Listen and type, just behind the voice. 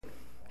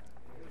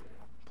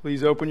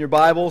Please open your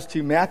Bibles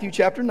to Matthew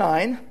chapter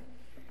 9.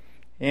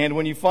 And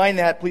when you find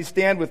that, please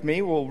stand with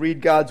me. We'll read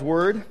God's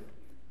Word,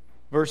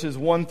 verses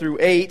 1 through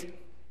 8.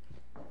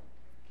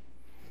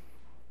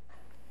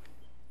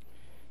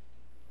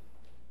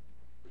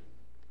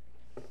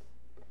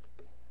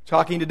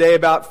 Talking today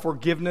about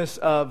forgiveness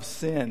of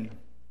sin.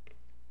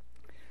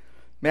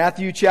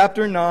 Matthew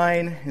chapter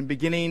 9, and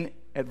beginning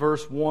at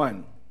verse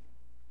 1.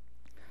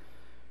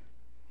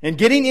 And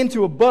getting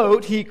into a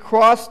boat, he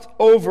crossed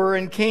over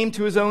and came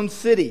to his own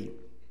city.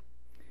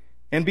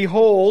 And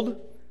behold,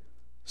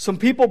 some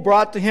people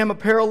brought to him a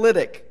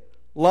paralytic,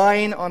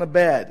 lying on a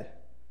bed.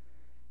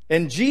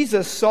 And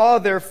Jesus saw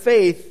their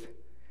faith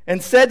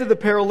and said to the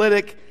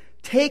paralytic,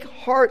 "Take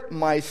heart,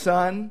 my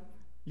son,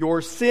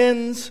 your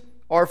sins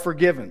are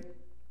forgiven."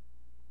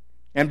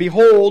 And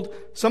behold,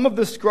 some of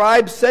the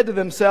scribes said to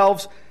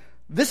themselves,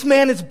 "This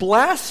man is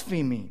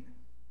blaspheming."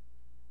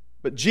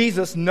 But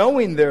Jesus,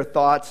 knowing their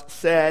thoughts,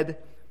 said,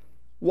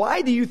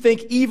 "Why do you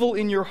think evil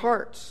in your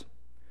hearts?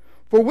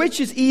 For which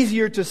is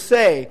easier to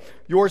say,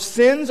 'Your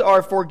sins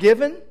are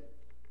forgiven,'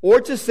 or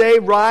to say,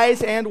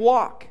 'Rise and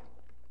walk'?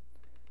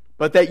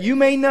 But that you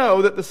may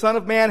know that the Son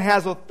of Man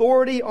has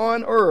authority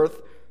on earth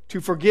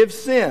to forgive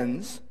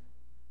sins,"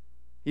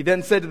 he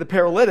then said to the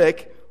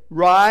paralytic,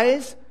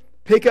 "Rise,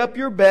 pick up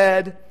your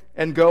bed,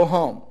 and go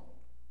home."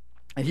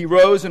 And he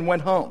rose and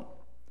went home.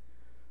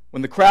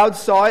 When the crowd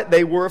saw it,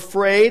 they were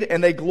afraid,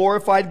 and they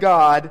glorified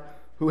God,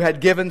 who had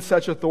given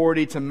such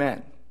authority to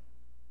men.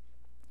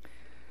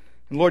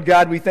 And Lord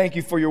God, we thank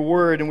you for your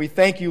word, and we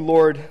thank you,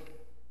 Lord,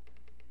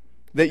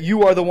 that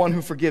you are the one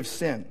who forgives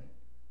sin.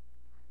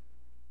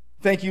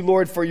 Thank you,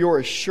 Lord, for your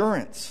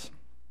assurance.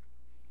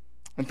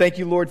 And thank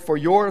you, Lord, for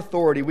your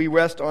authority. We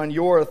rest on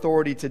your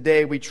authority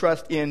today. We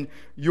trust in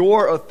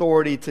your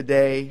authority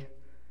today.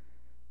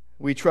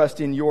 We trust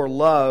in your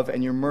love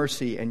and your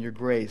mercy and your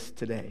grace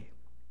today.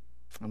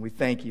 And we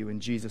thank you in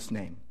Jesus'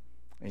 name.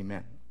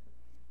 Amen.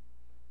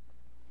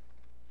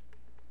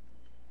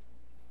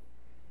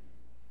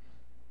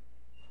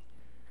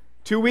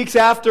 Two weeks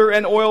after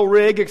an oil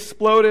rig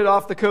exploded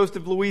off the coast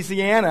of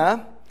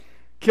Louisiana,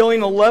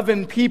 killing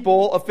 11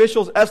 people,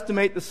 officials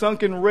estimate the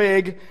sunken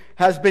rig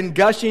has been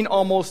gushing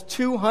almost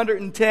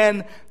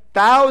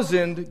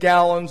 210,000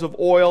 gallons of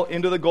oil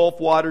into the Gulf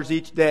waters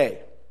each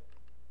day.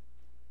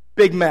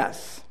 Big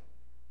mess.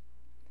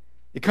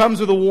 It comes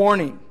with a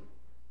warning.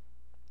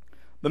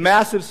 The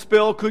massive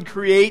spill could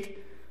create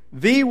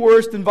the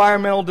worst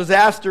environmental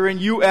disaster in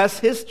U.S.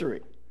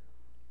 history.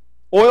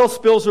 Oil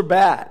spills are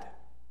bad.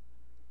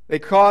 They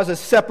cause a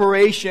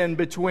separation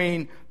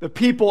between the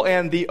people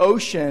and the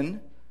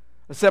ocean,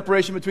 a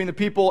separation between the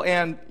people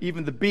and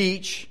even the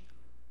beach.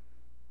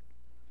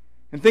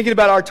 And thinking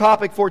about our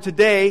topic for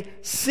today,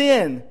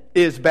 sin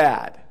is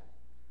bad.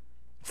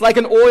 It's like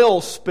an oil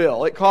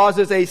spill. It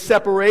causes a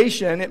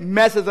separation. It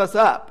messes us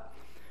up.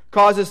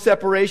 Causes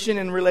separation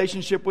in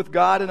relationship with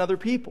God and other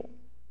people.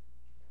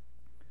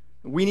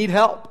 We need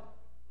help.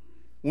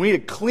 We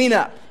need to clean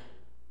up.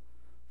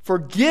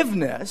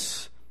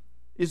 Forgiveness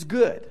is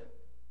good.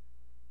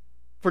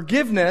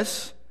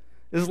 Forgiveness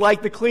is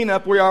like the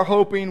cleanup we are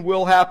hoping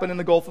will happen in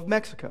the Gulf of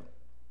Mexico.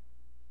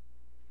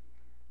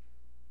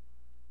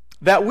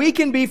 That we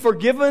can be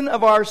forgiven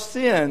of our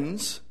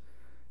sins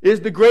is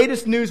the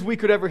greatest news we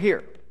could ever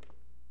hear.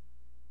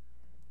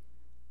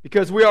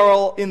 Because we are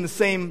all in the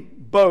same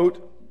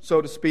boat, so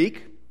to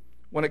speak,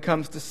 when it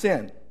comes to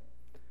sin.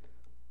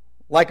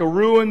 Like a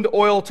ruined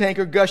oil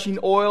tanker gushing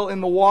oil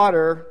in the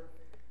water,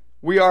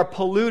 we are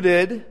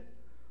polluted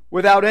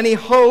without any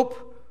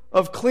hope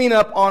of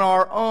cleanup on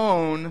our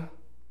own.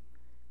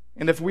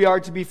 And if we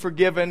are to be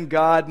forgiven,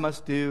 God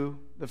must do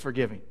the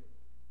forgiving.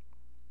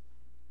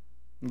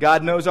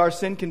 God knows our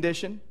sin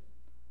condition.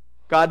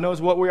 God knows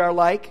what we are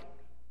like.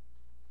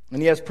 And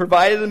He has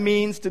provided a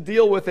means to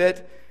deal with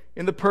it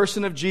in the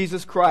person of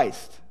Jesus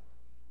Christ.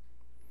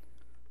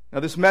 Now,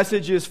 this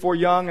message is for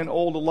young and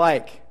old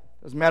alike.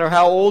 Doesn't matter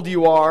how old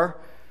you are,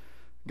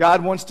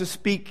 God wants to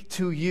speak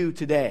to you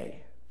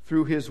today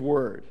through His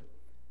Word.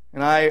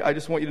 And I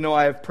just want you to know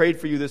I have prayed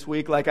for you this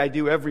week, like I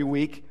do every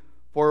week,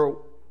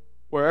 for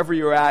wherever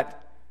you're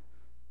at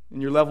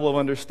in your level of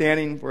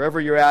understanding,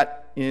 wherever you're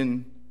at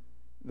in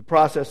the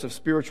process of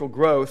spiritual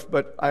growth.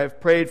 But I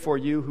have prayed for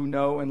you who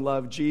know and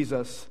love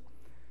Jesus,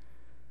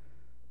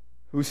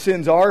 whose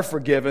sins are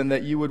forgiven,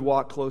 that you would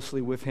walk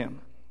closely with Him.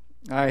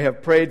 I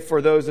have prayed for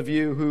those of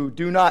you who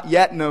do not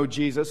yet know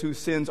Jesus, whose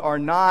sins are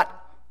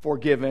not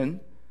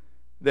forgiven,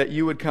 that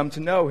you would come to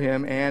know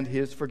Him and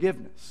His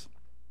forgiveness.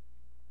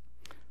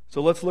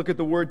 So let's look at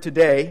the Word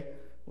today.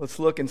 Let's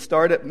look and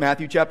start at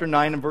Matthew chapter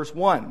 9 and verse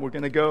 1. We're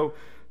going to go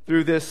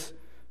through this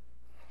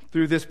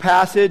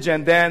passage,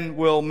 and then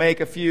we'll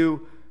make a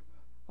few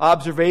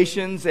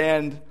observations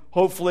and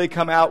hopefully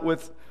come out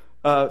with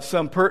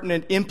some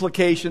pertinent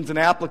implications and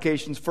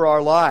applications for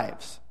our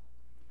lives.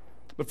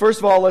 But first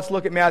of all, let's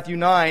look at Matthew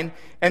 9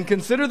 and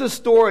consider the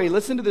story.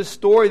 Listen to this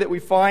story that we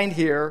find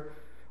here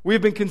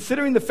We've been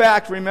considering the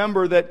fact,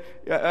 remember,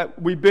 that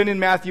we've been in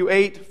Matthew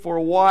 8 for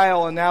a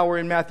while, and now we're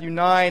in Matthew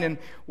 9, and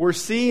we're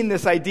seeing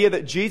this idea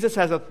that Jesus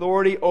has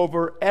authority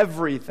over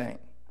everything.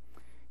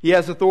 He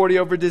has authority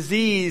over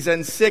disease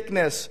and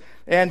sickness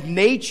and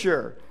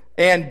nature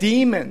and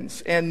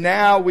demons. And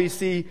now we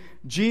see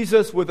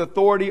Jesus with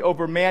authority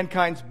over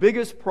mankind's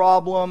biggest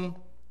problem,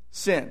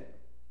 sin.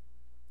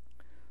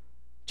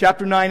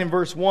 Chapter 9 and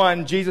verse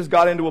 1, Jesus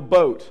got into a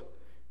boat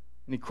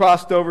and he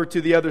crossed over to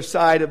the other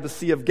side of the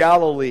Sea of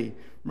Galilee.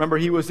 Remember,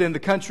 he was in the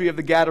country of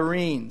the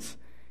Gadarenes.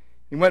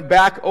 He went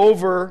back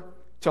over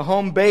to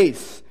home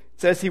base.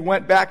 It says he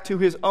went back to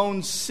his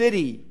own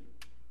city.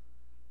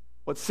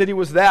 What city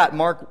was that?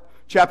 Mark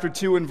chapter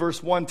 2 and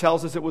verse 1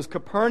 tells us it was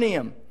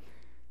Capernaum.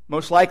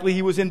 Most likely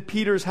he was in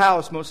Peter's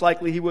house. Most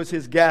likely he was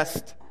his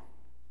guest.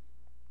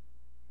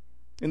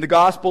 In the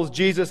Gospels,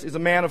 Jesus is a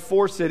man of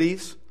 4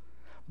 cities.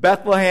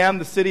 Bethlehem,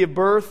 the city of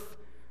birth.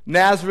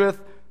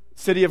 Nazareth,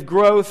 city of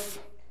growth.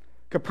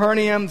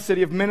 Capernaum, the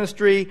city of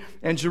ministry.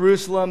 And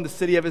Jerusalem, the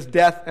city of his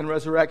death and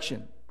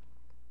resurrection.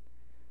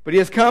 But he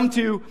has come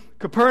to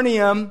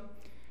Capernaum,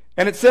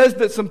 and it says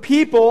that some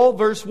people,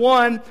 verse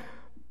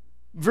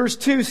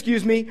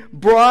 2,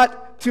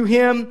 brought to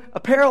him a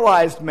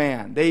paralyzed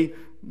man.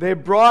 They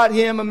brought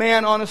him a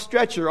man on a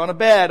stretcher, on a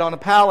bed, on a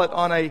pallet,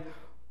 on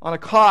a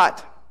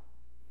cot.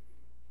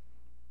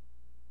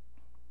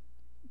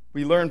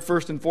 We learn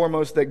first and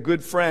foremost that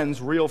good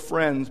friends, real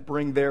friends,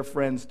 bring their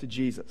friends to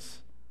Jesus.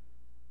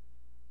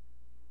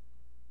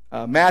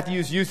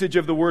 Matthew's usage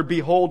of the word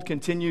behold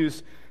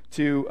continues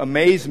to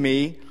amaze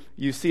me.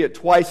 You see it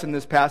twice in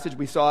this passage.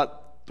 We saw it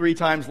 3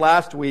 times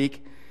last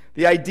week.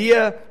 The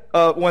idea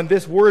when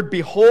this word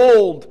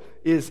behold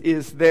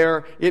is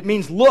there, it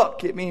means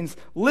look, it means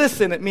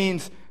listen, it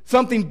means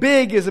something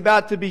big is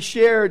about to be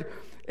shared,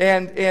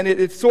 and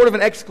it's sort of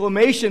an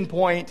exclamation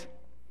point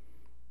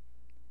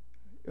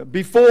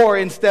before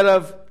instead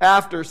of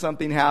after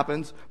something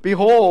happens.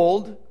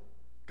 Behold,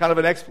 kind of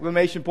an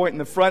exclamation point in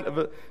the front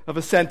of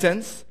a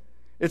sentence.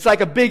 It's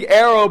like a big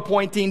arrow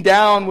pointing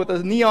down with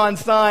a neon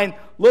sign.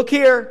 Look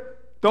here,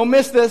 don't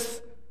miss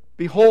this.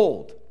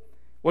 Behold.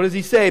 What does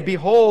he say?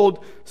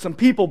 Behold, some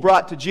people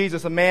brought to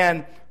Jesus a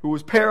man who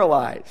was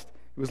paralyzed.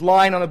 He was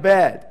lying on a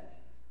bed.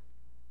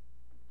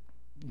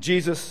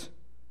 Jesus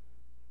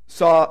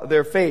saw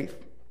their faith.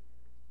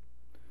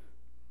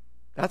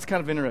 That's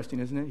kind of interesting,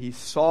 isn't it? He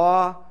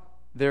saw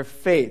their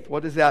faith.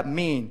 What does that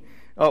mean?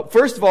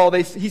 First of all,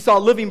 he saw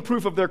living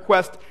proof of their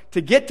quest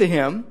to get to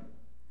him.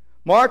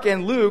 Mark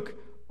and Luke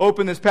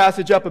open this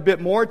passage up a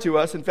bit more to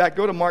us. In fact,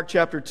 go to Mark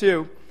chapter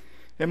 2.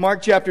 In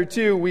Mark chapter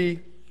 2,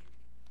 we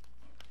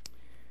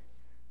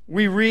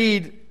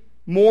read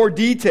more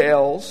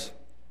details.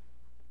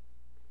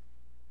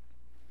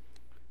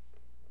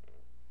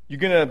 You're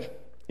going to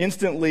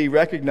instantly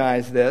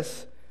recognize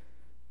this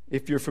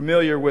if you're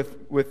familiar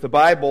with the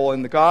Bible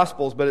and the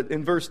Gospels. But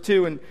in verse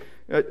 2, and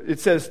it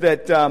says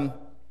that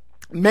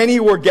many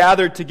were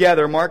gathered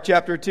together. Mark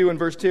chapter 2 and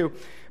verse 2.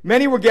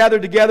 Many were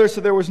gathered together,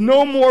 so there was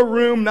no more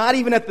room, not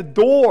even at the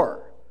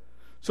door.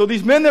 So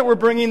these men that were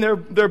bringing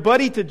their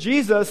buddy to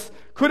Jesus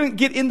couldn't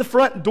get in the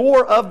front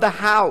door of the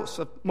house,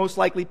 most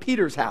likely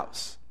Peter's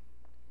house.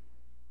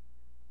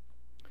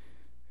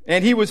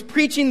 And he was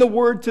preaching the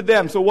word to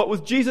them. So what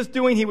was Jesus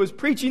doing? He was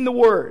preaching the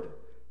word.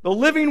 The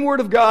living word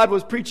of God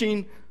was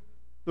preaching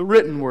the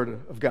written word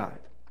of God.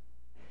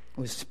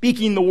 He was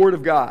speaking the word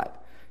of God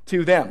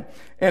to them.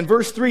 And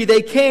verse 3,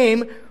 they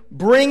came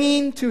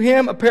bringing to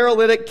him a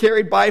paralytic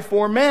carried by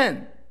 4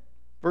 men.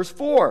 Verse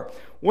 4,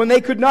 when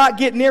they could not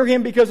get near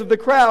him because of the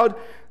crowd,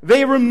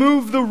 they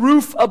removed the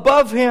roof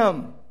above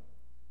him.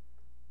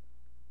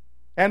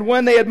 And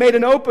when they had made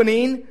an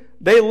opening,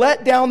 they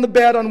let down the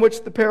bed on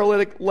which the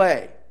paralytic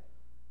lay.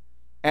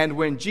 And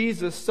when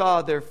Jesus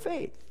saw their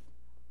faith.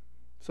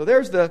 So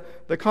there's the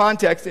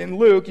context. In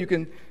Luke, you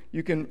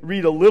can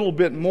read a little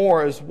bit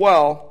more as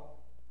well.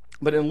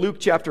 But in Luke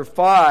chapter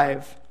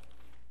 5,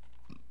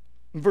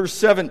 verse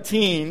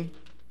 17,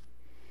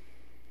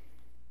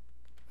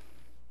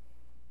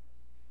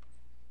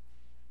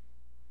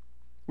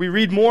 we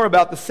read more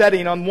about the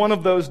setting. On one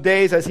of those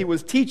days as he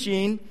was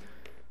teaching,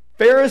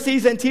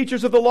 Pharisees and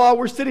teachers of the law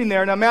were sitting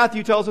there. Now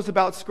Matthew tells us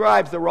about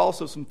scribes. There were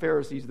also some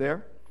Pharisees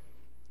there.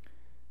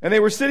 And they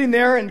were sitting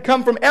there and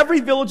come from every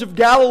village of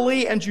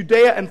Galilee and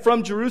Judea and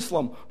from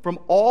Jerusalem. From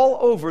all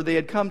over they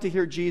had come to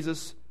hear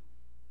Jesus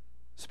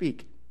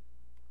speak.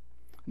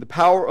 The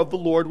power of the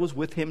Lord was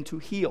with him to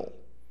heal.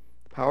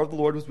 The power of the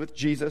Lord was with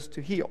Jesus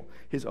to heal.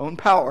 His own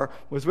power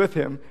was with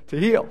him to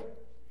heal.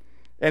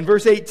 And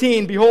verse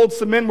 18, behold,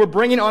 some men were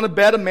bringing on a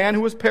bed a man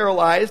who was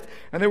paralyzed,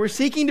 and they were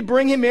seeking to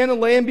bring him in and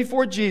lay him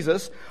before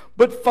Jesus,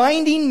 but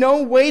finding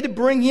no way to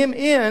bring him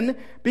in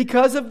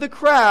because of the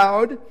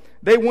crowd,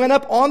 they went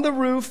up on the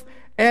roof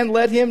and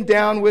let him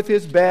down with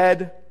his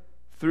bed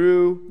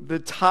through the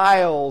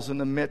tiles in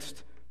the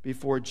midst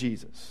before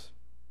Jesus.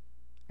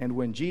 And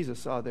when Jesus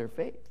saw their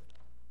faith,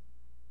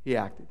 he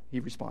acted, he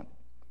responded.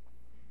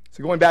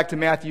 So going back to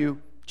Matthew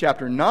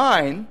chapter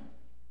 9,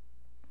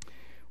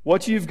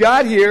 what you've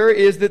got here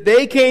is that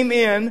they came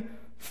in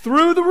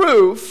through the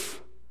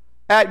roof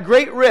at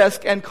great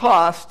risk and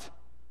cost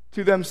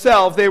to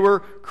themselves. They were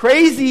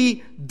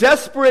crazy,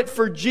 desperate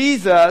for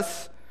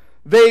Jesus.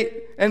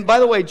 And by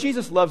the way,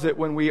 Jesus loves it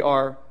when we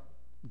are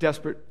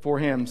desperate for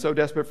him, so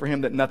desperate for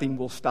him that nothing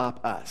will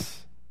stop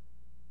us.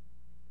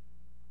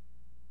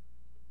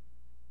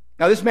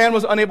 Now, this man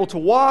was unable to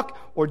walk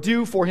or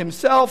do for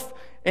himself,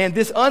 and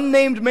this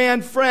unnamed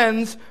man,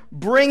 friends,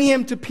 bring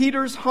him to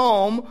Peter's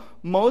home,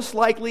 most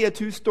likely a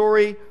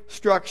 2-story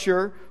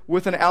structure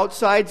with an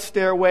outside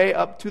stairway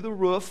up to the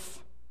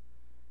roof.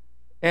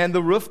 And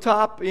the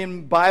rooftop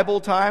in Bible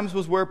times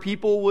was where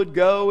people would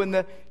go in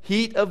the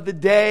heat of the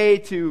day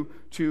to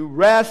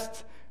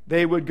rest.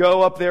 They would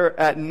go up there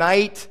at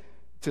night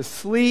to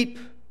sleep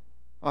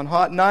on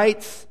hot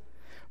nights.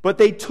 But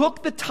they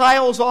took the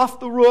tiles off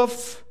the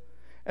roof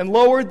and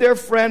lowered their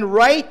friend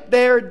right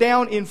there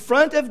down in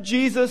front of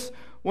Jesus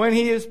when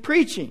he is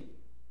preaching.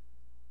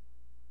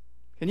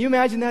 Can you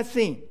imagine that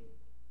scene?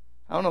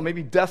 I don't know,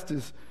 maybe dust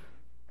is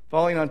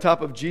falling on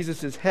top of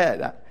Jesus'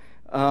 head.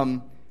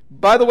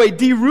 By the way,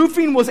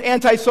 de-roofing was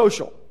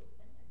antisocial.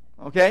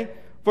 Okay?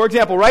 For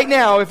example, right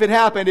now, if it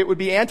happened, it would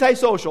be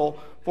antisocial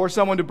for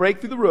someone to break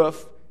through the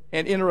roof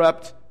and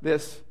interrupt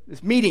this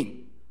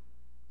meeting.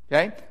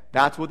 Okay?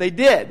 That's what they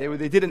did.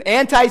 They did an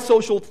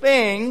antisocial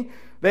thing.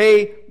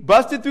 They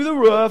busted through the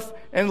roof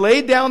and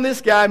laid down this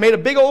guy, made a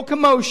big old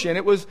commotion.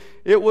 It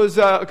was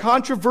a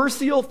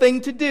controversial thing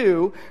to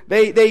do.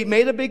 They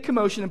made a big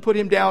commotion and put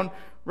him down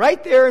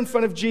right there in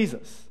front of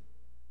Jesus.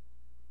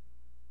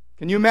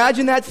 Can you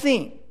imagine that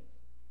scene?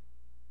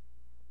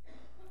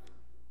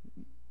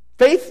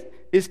 Faith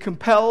is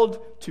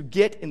compelled to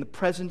get in the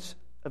presence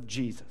of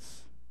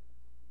Jesus.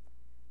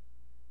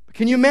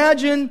 Can you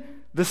imagine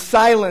the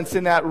silence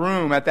in that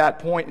room at that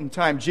point in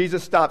time?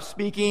 Jesus stopped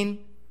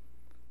speaking.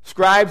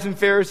 Scribes and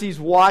Pharisees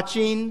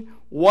watching,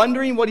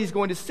 wondering what he's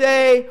going to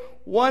say,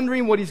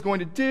 wondering what he's going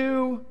to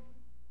do.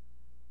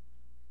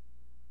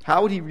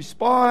 How would he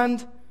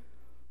respond?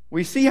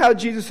 We see how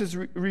Jesus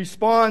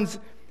responds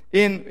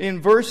in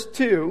verse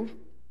 2.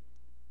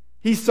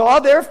 He saw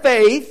their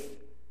faith.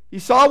 He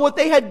saw what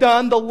they had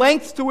done, the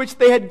lengths to which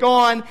they had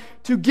gone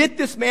to get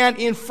this man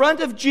in front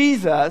of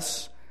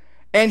Jesus.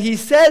 And he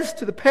says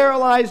to the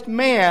paralyzed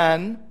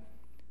man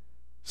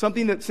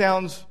something that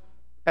sounds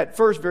at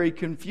first very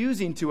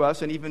confusing to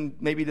us, and even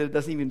maybe that it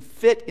doesn't even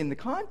fit in the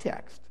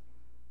context.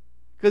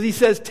 Because he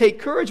says, "Take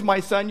courage, my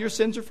son, your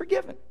sins are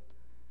forgiven."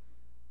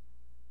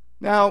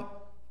 Now,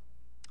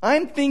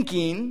 I'm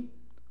thinking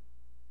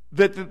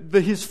that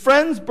his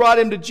friends brought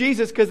him to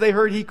Jesus because they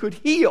heard he could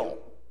heal.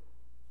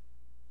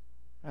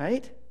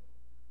 Right?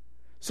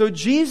 So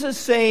Jesus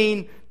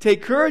saying,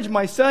 "Take courage,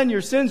 my son,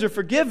 your sins are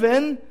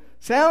forgiven,"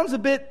 sounds a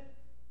bit,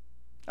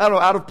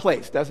 out of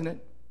place, doesn't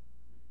it?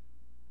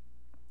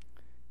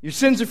 Your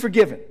sins are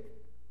forgiven.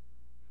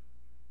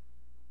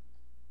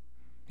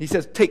 He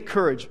says, "Take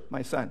courage,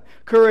 my son."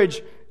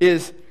 Courage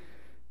is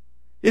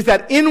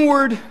that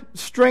inward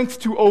strength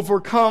to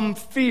overcome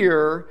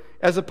fear,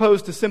 as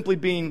opposed to simply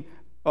being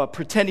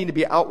pretending to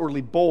be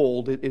outwardly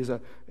bold. It is a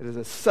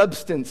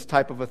substance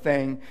type of a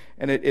thing,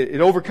 and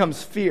it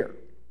overcomes fear.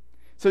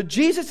 So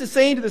Jesus is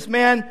saying to this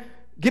man,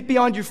 get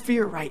beyond your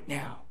fear right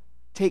now.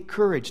 Take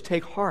courage,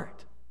 take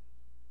heart.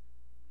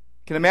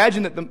 You can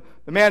imagine that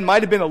the man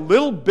might have been a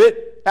little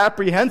bit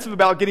apprehensive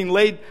about getting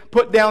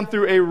put down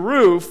through a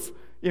roof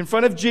in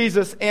front of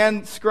Jesus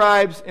and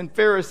scribes and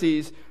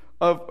Pharisees,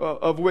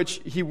 of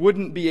which he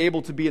wouldn't be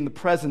able to be in the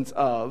presence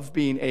of,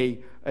 being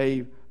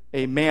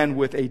a man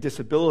with a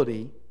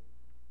disability.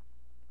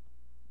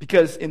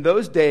 Because in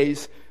those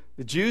days,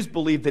 the Jews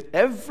believed that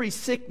every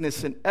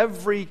sickness and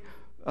every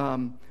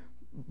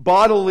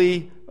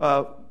bodily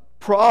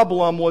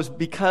problem was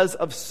because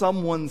of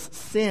someone's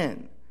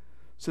sin.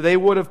 So they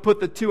would have put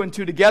the 2 and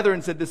 2 together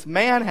and said, this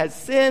man has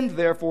sinned,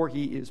 therefore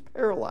he is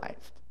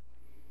paralyzed.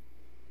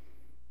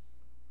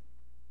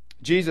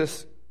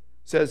 Jesus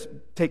says,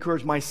 "Take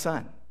courage, my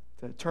son."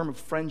 It's a term of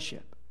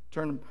friendship, a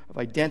term of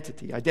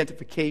identity,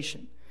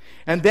 identification.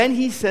 And then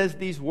he says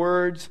these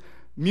words,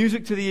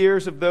 music to the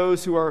ears of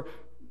those who are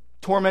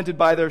tormented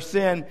by their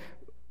sin,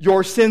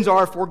 "Your sins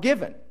are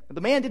forgiven."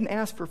 The man didn't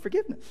ask for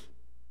forgiveness.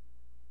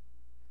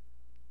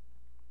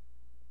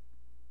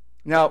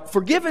 Now,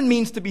 forgiven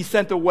means to be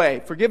sent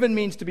away. Forgiven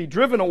means to be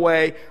driven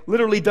away,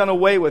 literally done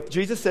away with.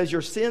 Jesus says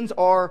your sins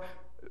are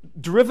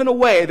driven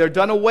away. They're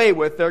done away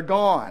with. They're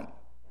gone.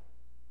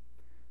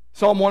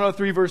 Psalm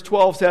 103 verse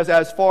 12 says,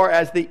 "As far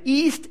as the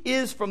east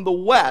is from the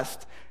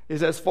west,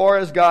 is as far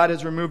as God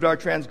has removed our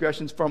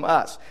transgressions from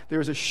us."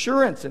 There's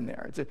assurance in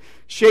there. It's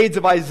shades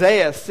of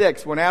Isaiah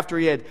 6, when after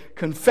he had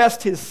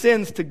confessed his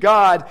sins to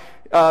God,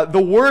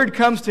 the word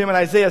comes to him in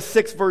Isaiah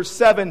 6 verse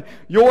 7,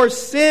 "Your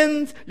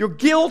sins, your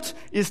guilt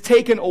is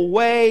taken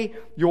away.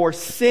 Your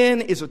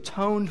sin is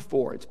atoned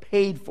for. It's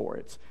paid for.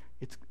 It's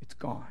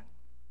gone."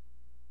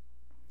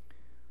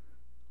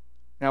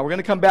 Now we're going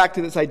to come back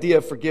to this idea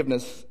of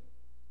forgiveness,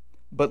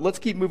 but let's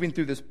keep moving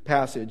through this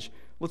passage.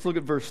 Let's look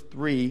at verse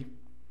 3.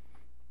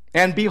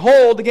 "And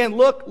behold," again,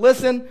 look,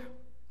 listen,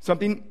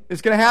 Something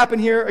is going to happen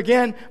here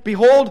again.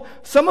 Behold,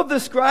 some of the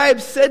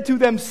scribes said to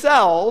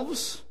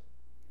themselves,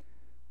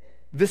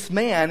 this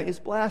man is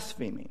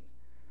blaspheming.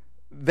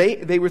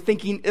 They were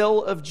thinking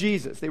ill of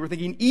Jesus. They were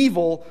thinking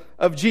evil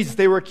of Jesus.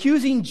 They were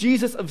accusing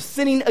Jesus of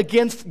sinning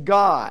against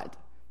God.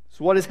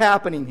 So what is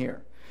happening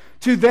here?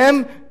 To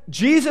them,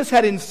 Jesus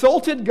had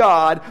insulted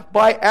God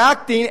by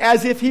acting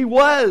as if he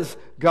was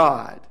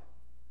God.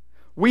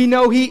 We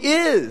know he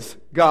is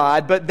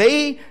God, but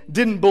they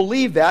didn't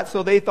believe that,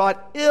 so they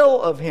thought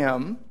ill of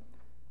him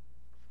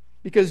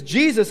because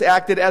Jesus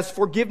acted as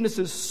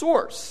forgiveness'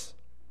 source.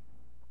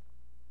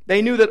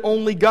 They knew that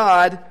only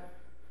God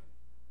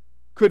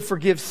could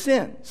forgive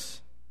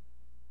sins.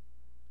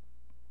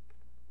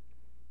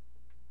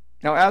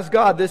 Now, as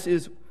God, this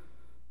is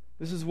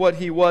what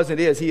he was and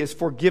is. He is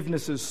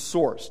forgiveness'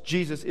 source.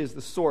 Jesus is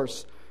the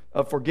source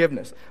of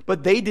forgiveness.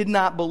 But they did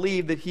not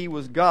believe that he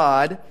was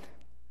God,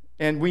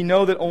 and we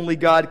know that only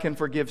God can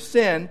forgive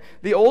sin.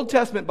 The Old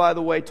Testament, by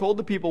the way, told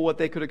the people what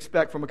they could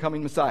expect from a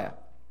coming Messiah.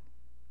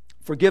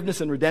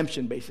 Forgiveness and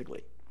redemption,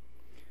 basically.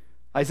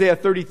 Isaiah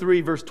 33,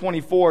 verse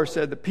 24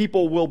 said the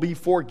people will be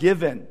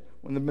forgiven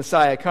when the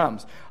Messiah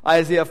comes.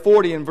 Isaiah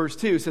 40 and verse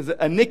 2 says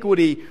that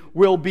iniquity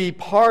will be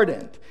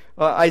pardoned.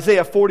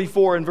 Isaiah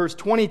 44 and verse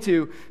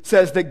 22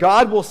 says that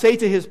God will say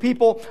to his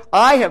people,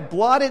 I have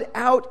blotted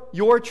out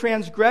your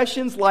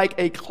transgressions like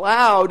a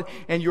cloud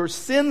and your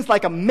sins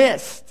like a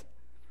mist.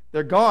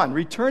 They're gone.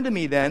 Return to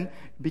me then,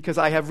 because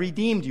I have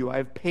redeemed you. I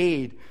have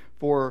paid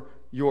for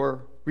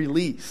your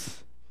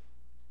release.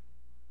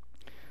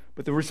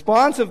 But the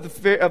response of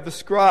the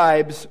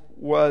scribes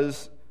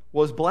was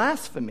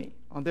blasphemy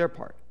on their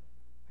part,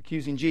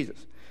 accusing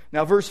Jesus.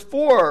 Now, verse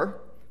 4,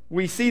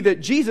 we see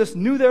that Jesus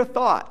knew their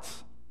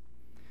thoughts.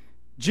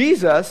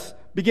 Jesus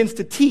begins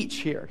to teach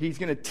here. He's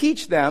going to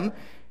teach them.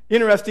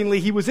 Interestingly,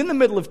 he was in the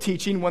middle of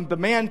teaching when the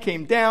man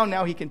came down.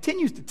 Now he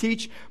continues to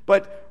teach,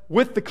 but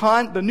with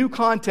the new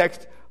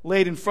context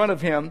laid in front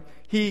of him.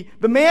 The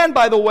man,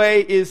 by the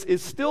way,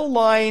 is still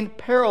lying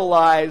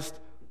paralyzed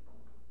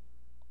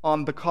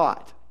on the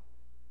cot,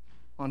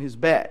 on his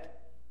bed,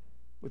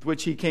 on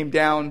which he came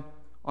down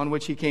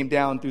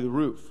through the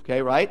roof.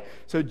 Okay, right?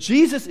 So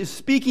Jesus is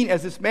speaking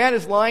as this man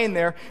is lying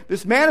there.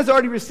 This man has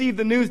already received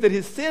the news that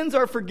his sins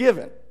are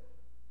forgiven.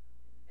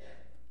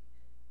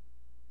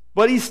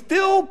 But he's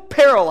still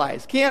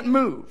paralyzed, can't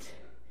move.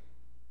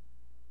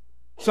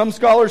 Some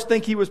scholars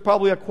think he was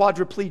probably a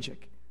quadriplegic.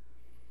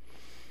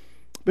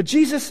 But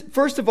Jesus,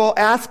 first of all,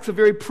 asks a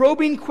very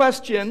probing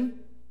question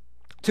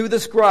to the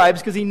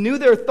scribes because he knew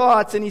their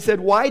thoughts, and he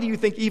said, why do you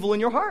think evil in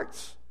your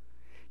hearts?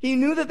 He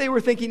knew that they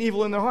were thinking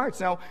evil in their hearts.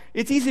 Now,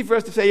 it's easy for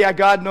us to say, yeah,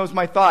 God knows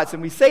my thoughts,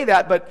 and we say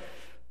that, but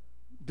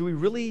do we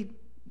really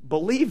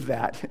believe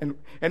that?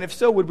 And if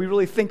so, would we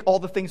really think all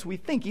the things we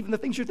think, even the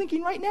things you're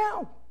thinking right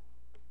now?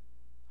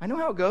 I know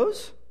how it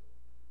goes.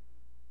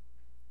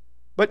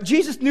 But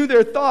Jesus knew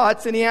their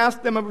thoughts, and he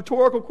asked them a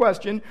rhetorical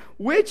question,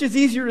 which is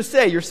easier to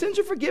say, your sins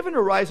are forgiven,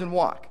 or rise and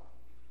walk?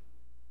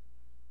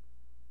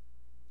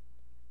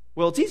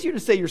 Well, it's easier to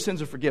say your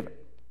sins are forgiven,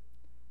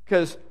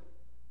 because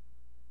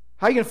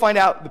how are you going to find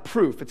out the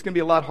proof? It's going to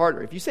be a lot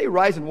harder. If you say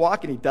rise and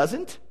walk and he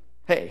doesn't,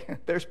 hey,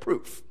 there's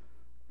proof,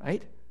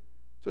 right?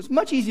 So it's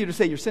much easier to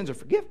say your sins are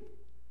forgiven.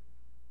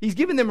 He's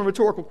given them a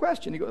rhetorical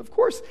question. He goes, of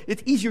course,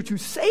 it's easier to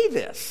say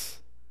this.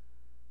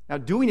 Now,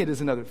 doing it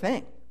is another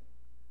thing.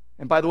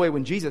 And by the way,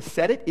 when Jesus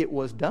said it, it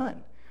was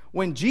done.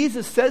 When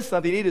Jesus says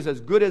something, it is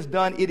as good as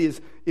done. It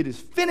is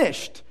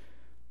finished.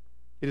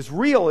 It is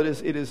real. It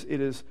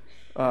is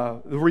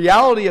the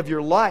reality of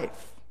your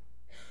life.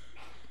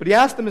 But he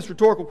asked them this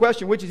rhetorical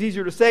question, which is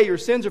easier to say, your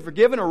sins are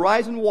forgiven, or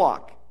rise and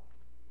walk?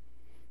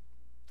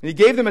 And he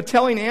gave them a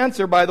telling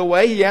answer, by the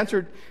way. He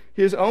answered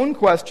his own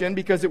question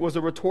because it was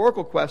a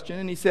rhetorical question.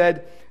 And he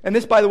said, and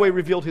this, by the way,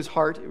 revealed his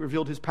heart. It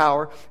revealed his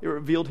power. It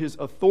revealed his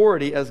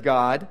authority as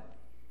God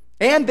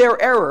and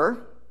their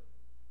error.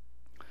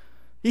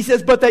 He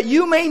says, but that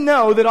you may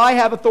know that I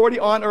have authority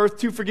on earth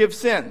to forgive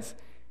sins.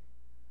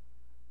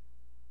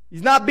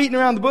 He's not beating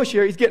around the bush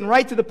here. He's getting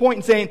right to the point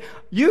and saying,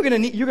 you're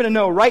going to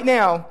know right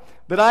now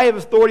that I have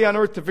authority on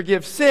earth to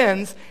forgive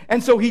sins.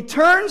 And so he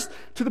turns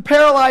to the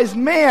paralyzed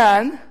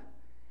man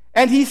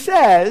and he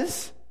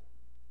says,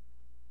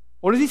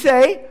 what does he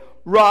say?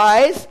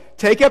 Rise,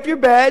 take up your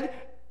bed,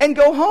 and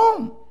go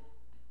home.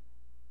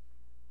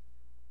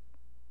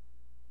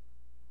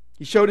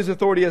 He showed his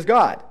authority as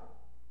God.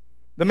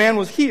 The man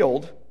was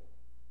healed.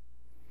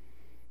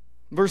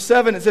 Verse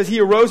 7, it says he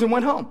arose and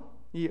went home.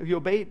 He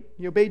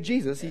obeyed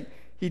Jesus.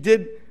 He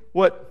did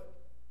what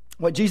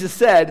Jesus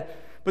said,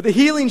 but the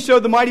healing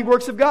showed the mighty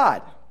works of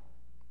God.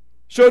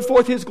 Showed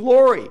forth his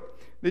glory.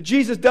 That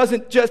Jesus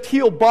doesn't just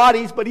heal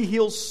bodies, but he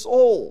heals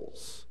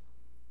souls.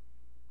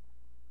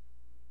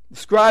 The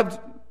scribes,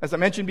 as I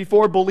mentioned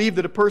before, believed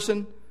that a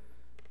person,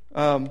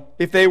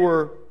 if they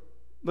were,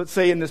 let's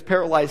say, in this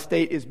paralyzed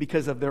state, is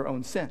because of their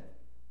own sin.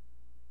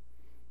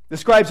 The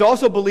scribes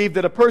also believed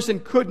that a person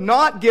could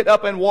not get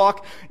up and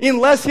walk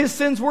unless his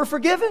sins were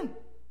forgiven.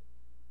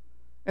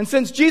 And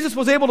since Jesus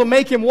was able to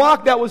make him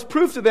walk, that was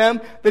proof to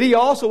them that he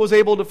also was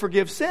able to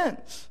forgive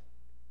sins.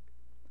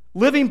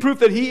 Living proof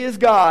that he is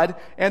God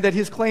and that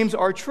his claims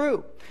are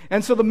true.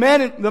 And so the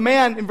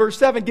man in verse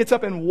 7 gets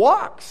up and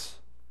walks.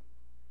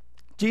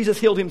 Jesus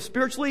healed him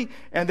spiritually,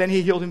 and then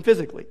he healed him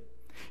physically.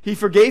 He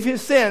forgave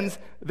his sins,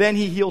 then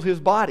he healed his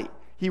body.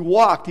 He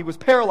walked. He was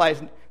paralyzed,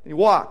 and he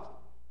walked.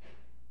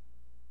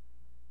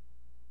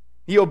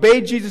 He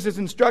obeyed Jesus'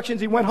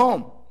 instructions. He went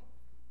home.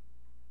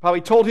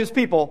 Probably told his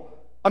people,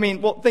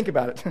 think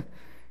about it.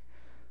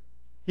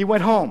 He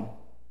went home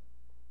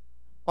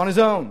on his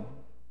own,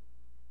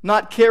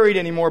 not carried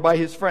anymore by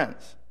his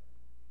friends.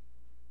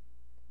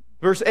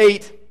 Verse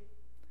 8,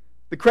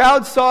 the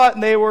crowd saw it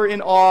and they were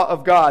in awe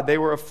of God. They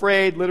were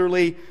afraid,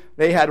 literally,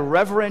 they had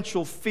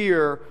reverential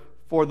fear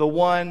for the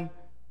one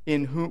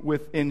in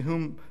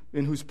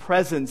whose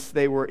presence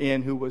they were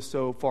in, who was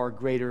so far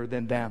greater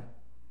than them.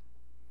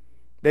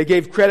 They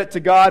gave credit to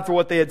God for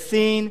what they had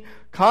seen,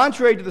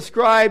 contrary to the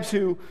scribes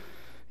who,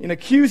 in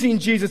accusing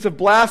Jesus of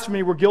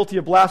blasphemy, were guilty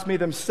of blasphemy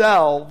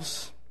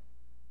themselves.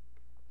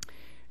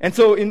 And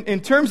so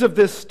in terms of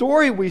this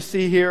story we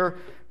see here,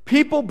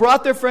 people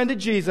brought their friend to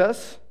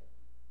Jesus.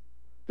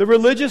 The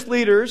religious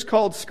leaders,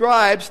 called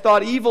scribes,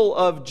 thought evil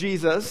of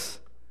Jesus.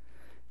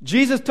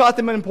 Jesus taught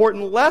them an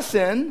important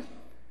lesson.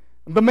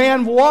 The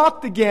man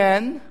walked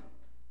again.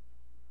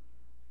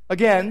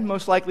 Again,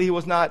 most likely he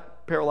was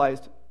not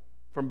paralyzed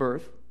from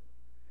birth.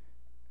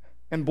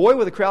 And boy,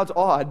 were the crowds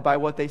awed by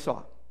what they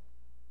saw.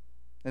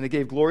 And they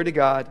gave glory to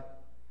God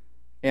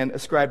and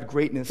ascribed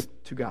greatness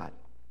to God.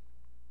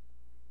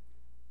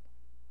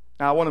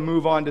 Now I want to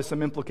move on to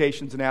some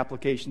implications and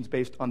applications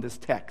based on this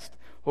text.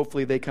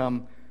 Hopefully they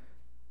come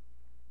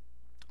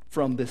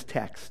from this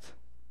text.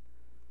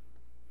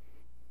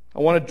 I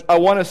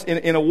want us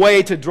in a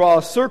way to draw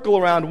a circle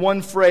around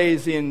one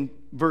phrase in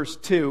verse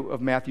 2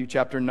 of Matthew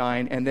chapter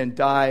 9 and then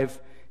dive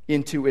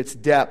into its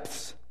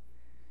depths.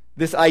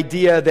 This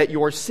idea that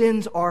your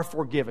sins are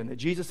forgiven. That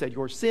Jesus said,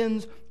 your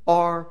sins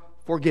are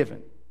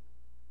forgiven.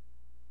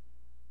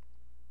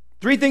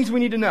 3 things we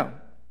need to know.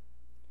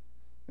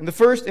 And the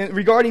first,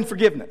 regarding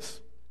forgiveness,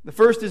 the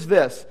first is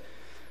this: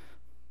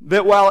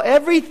 that while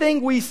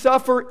everything we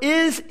suffer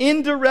is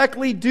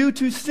indirectly due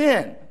to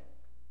sin,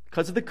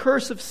 because of the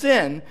curse of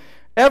sin,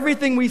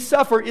 everything we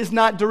suffer is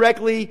not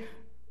directly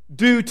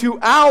due to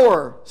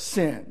our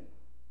sin.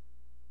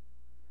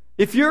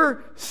 If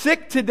you're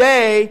sick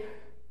today,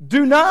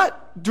 do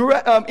not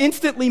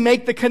instantly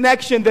make the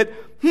connection that,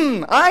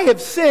 I have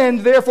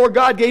sinned, therefore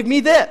God gave me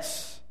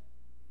this.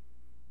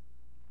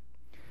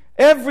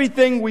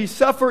 Everything we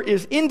suffer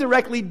is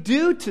indirectly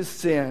due to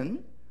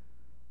sin,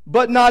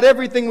 but not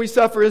everything we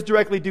suffer is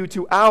directly due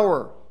to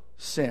our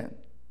sin.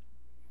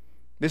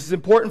 This is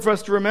important for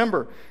us to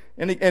remember.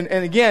 And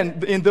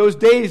again, in those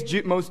days,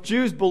 most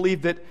Jews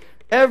believed that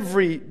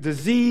every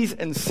disease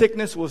and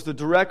sickness was the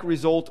direct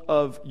result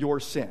of your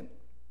sin.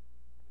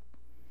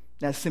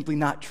 That's simply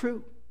not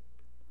true.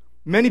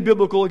 Many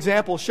biblical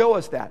examples show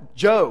us that.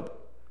 Job,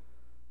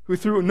 who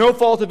through no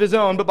fault of his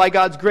own, but by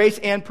God's grace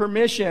and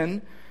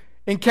permission,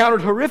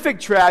 encountered horrific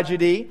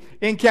tragedy,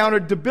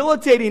 encountered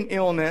debilitating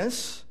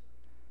illness,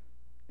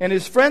 and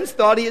his friends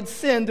thought he had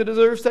sinned to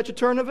deserve such a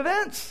turn of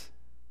events.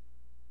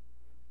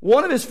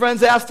 One of his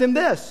friends asked him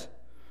this: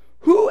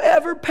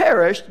 whoever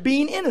perished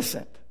being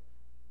innocent?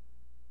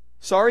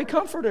 Sorry,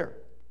 comforter.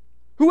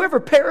 Whoever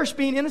perished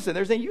being innocent?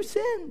 They're saying, you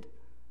sinned.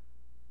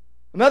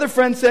 Another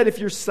friend said, if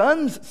your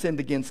sons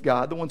sinned against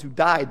God, the ones who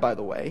died, by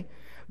the way,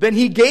 then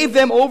he gave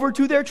them over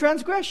to their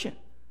transgression.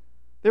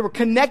 They were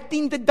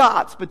connecting the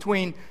dots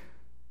between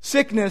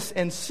sickness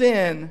and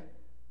sin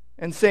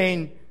and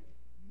saying,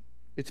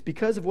 it's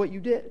because of what you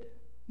did.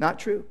 Not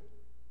true.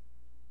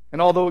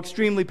 And although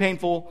extremely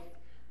painful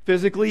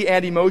physically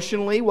and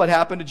emotionally, what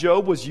happened to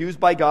Job was used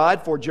by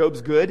God for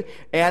Job's good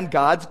and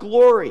God's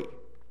glory.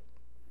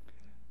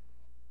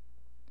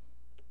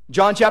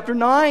 John chapter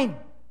 9.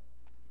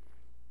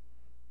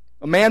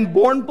 A man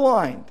born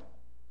blind.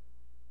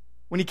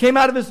 When he came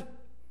out of his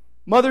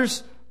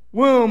mother's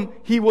womb,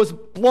 he was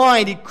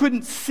blind. He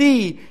couldn't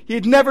see. He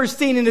had never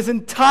seen in his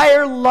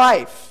entire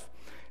life.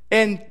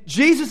 And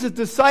Jesus'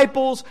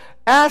 disciples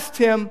asked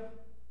him,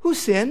 who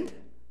sinned?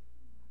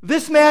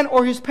 This man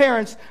or his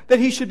parents, that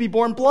he should be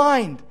born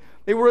blind?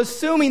 They were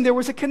assuming there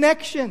was a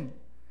connection.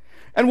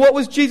 And what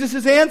was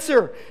Jesus'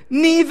 answer?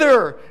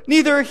 Neither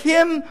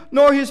him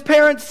nor his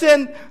parents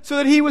sinned so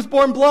that he was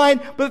born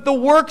blind, but that the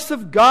works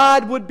of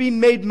God would be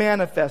made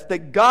manifest,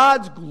 that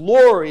God's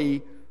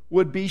glory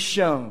would be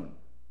shown.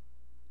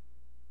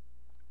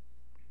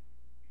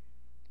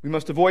 We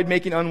must avoid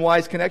making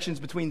unwise connections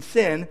between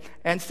sin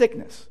and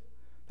sickness.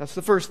 That's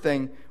the first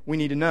thing we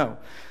need to know.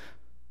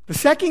 The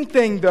second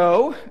thing,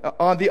 though,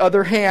 on the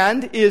other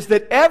hand, is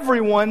that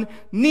everyone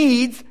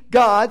needs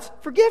God's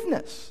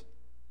forgiveness.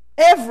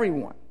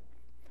 Everyone.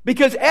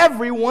 Because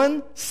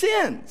everyone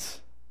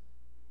sins.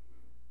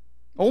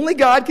 Only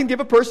God can give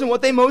a person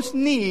what they most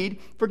need,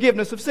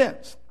 forgiveness of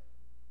sins.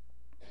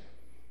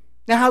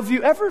 Now, have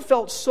you ever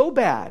felt so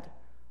bad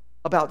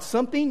about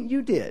something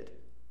you did,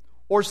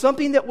 or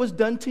something that was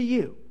done to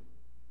you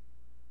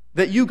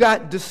that you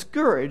got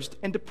discouraged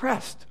and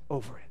depressed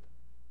over it?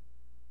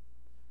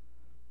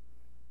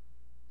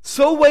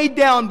 So weighed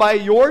down by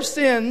your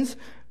sins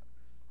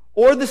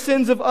or the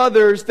sins of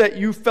others that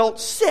you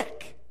felt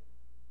sick?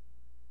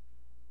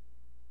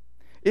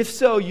 If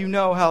so, you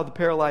know how the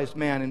paralyzed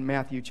man in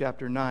Matthew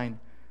chapter 9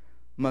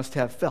 must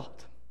have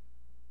felt.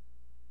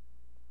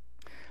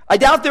 I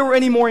doubt there were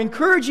any more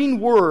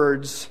encouraging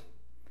words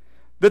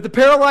that the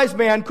paralyzed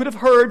man could have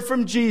heard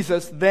from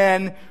Jesus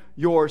than,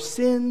 "Your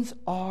sins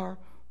are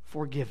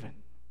forgiven."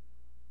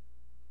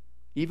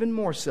 Even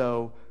more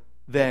so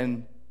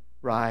than,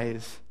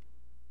 "Rise,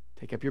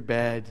 take up your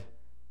bed,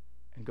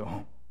 and go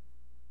home."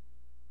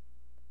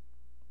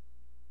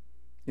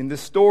 In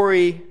this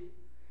story,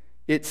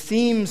 it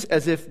seems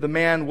as if the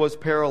man was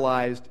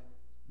paralyzed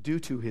due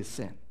to his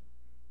sin.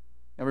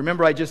 Now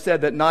remember, I just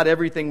said that not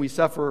everything we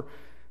suffer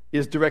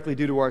is directly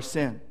due to our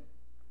sin,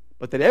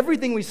 but that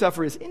everything we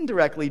suffer is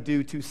indirectly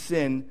due to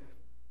sin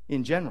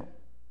in general.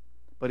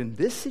 But in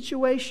this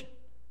situation,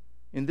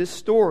 in this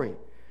story,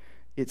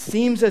 it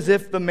seems as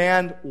if the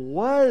man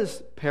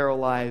was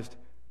paralyzed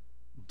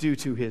due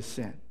to his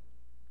sin.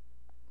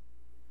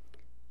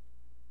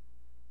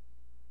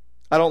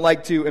 I don't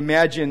like to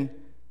imagine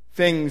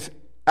things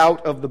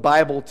out of the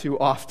Bible too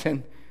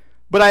often,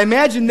 but I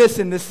imagine this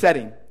in this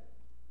setting.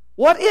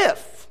 What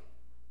if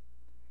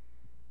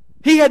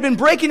he had been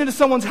breaking into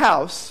someone's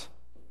house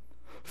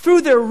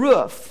through their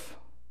roof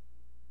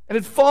and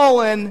had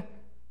fallen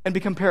and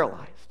become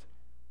paralyzed?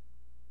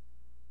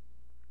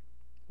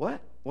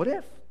 What? What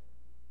if?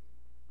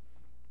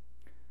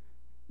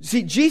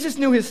 See, Jesus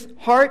knew his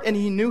heart and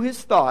he knew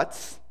his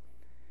thoughts,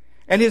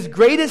 and his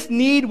greatest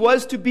need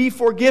was to be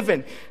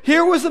forgiven.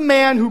 Here was a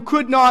man who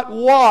could not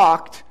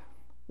walk,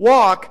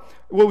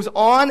 was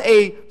on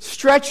a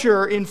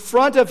stretcher in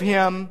front of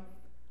him,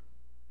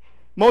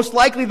 most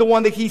likely the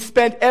one that he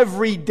spent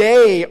every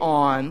day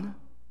on.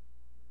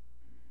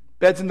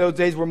 Beds in those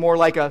days were more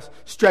like a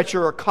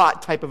stretcher or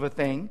cot type of a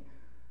thing.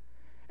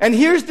 And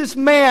here's this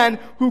man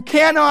who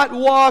cannot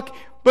walk,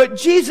 but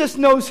Jesus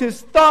knows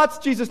his thoughts,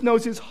 Jesus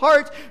knows his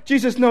heart,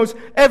 Jesus knows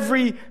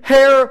every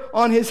hair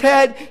on his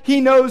head.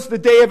 He knows the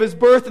day of his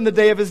birth and the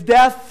day of his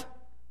death.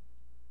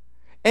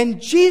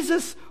 And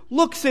Jesus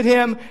looks at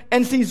him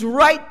and sees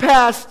right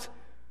past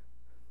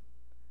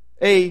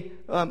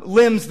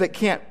limbs that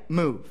can't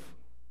move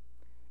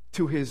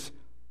to his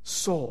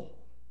soul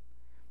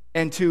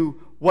and to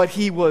what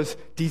he was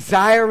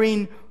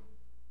desiring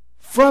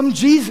from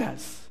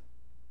Jesus.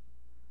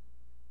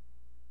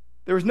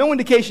 There was no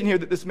indication here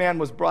that this man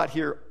was brought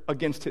here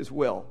against his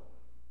will.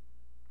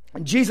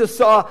 And Jesus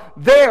saw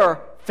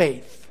their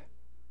faith,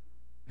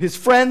 his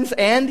friends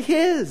and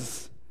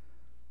his.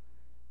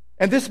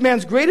 And this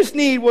man's greatest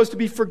need was to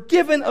be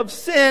forgiven of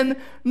sin,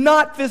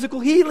 not physical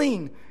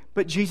healing.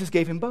 But Jesus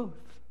gave him both.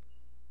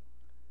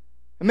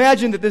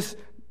 Imagine that this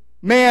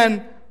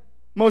man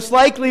most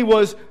likely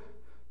was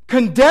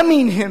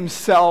condemning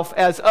himself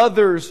as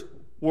others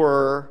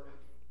were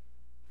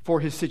for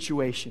his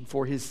situation,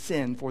 for his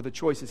sin, for the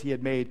choices he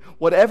had made,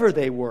 whatever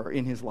they were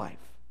in his life.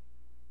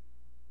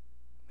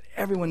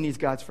 Everyone needs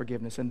God's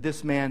forgiveness, and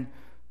this man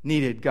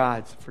needed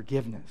God's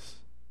forgiveness.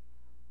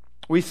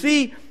 We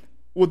see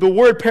with the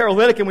word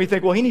paralytic and we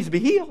think, well, he needs to be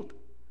healed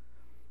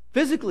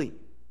physically.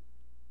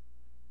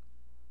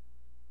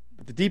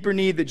 But the deeper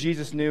need that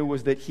Jesus knew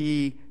was that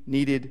he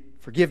needed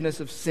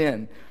forgiveness of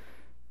sin.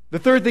 The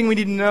third thing we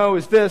need to know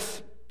is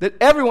this, that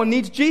everyone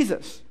needs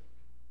Jesus.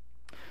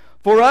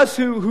 For us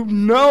who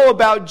know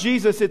about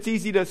Jesus, it's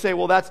easy to say,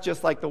 well, that's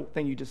just like the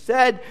thing you just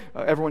said.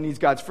 Everyone needs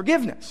God's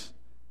forgiveness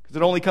because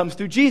it only comes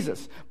through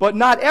Jesus. But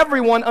not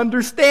everyone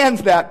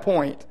understands that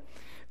point.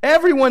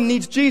 Everyone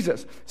needs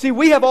Jesus. See,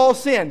 we have all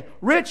sinned.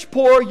 Rich,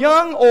 poor,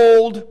 young,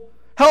 old,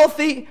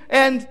 healthy,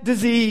 and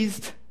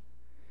diseased.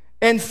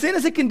 And sin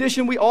is a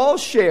condition we all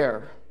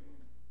share.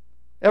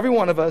 Every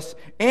one of us.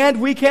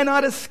 And we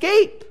cannot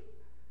escape.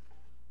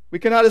 We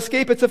cannot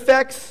escape its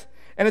effects.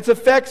 And its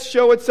effects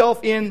show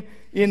itself in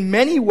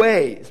many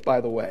ways, by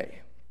the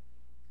way.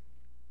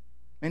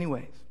 Many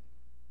ways.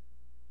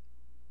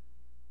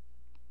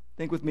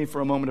 Think with me for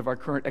a moment of our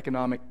current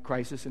economic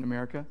crisis in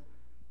America.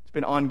 It's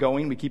been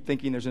ongoing. We keep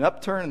thinking there's an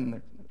upturn and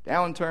there's a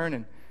downturn,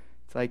 and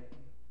it's like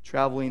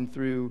traveling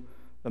through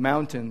the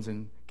mountains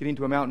and getting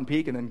to a mountain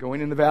peak and then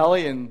going in the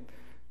valley and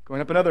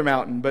going up another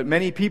mountain. But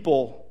many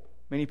people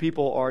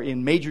are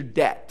in major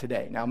debt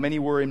today. Now, many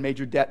were in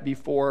major debt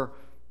before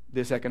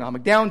this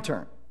economic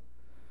downturn.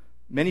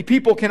 Many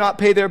people cannot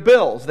pay their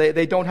bills.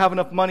 They don't have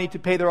enough money to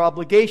pay their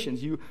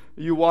obligations. You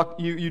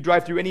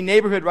drive through any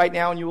neighborhood right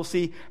now and you will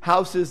see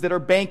houses that are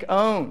bank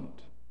owned.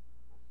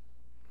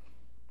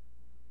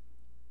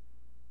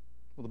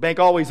 Well, the bank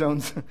always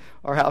owns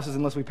our houses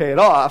unless we pay it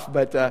off,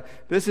 but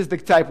this is the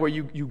type where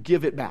you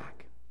give it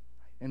back.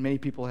 And many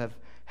people have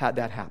had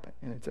that happen.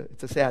 And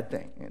it's a sad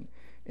thing.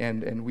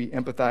 And we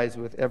empathize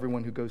with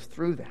everyone who goes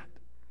through that.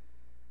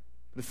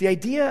 But it's the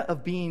idea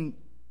of being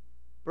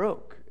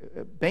broke,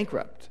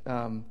 bankrupt,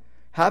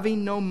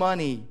 having no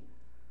money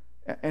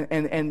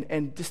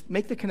And just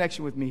make the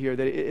connection with me here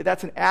that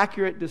that's an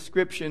accurate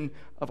description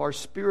of our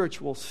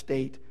spiritual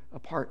state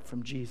apart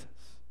from Jesus.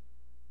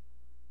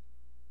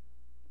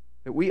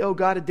 That we owe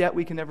God a debt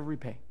we can never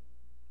repay.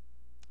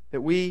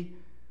 That we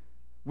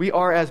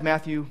are, as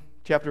Matthew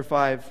chapter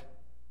 5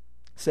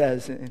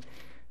 says,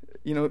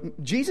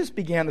 Jesus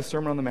began the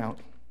Sermon on the Mount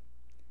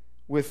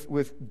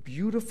with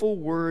beautiful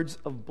words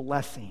of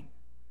blessing.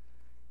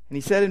 And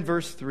he said in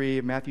verse 3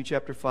 of Matthew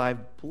chapter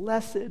 5,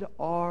 "Blessed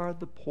are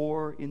the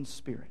poor in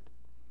spirit."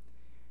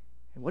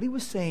 And what he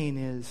was saying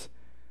is,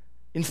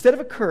 instead of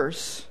a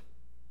curse,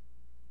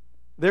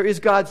 there is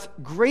God's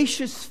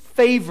gracious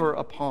favor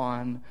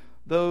upon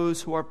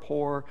those who are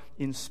poor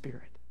in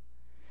spirit.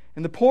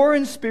 And the poor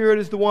in spirit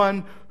is the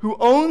one who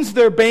owns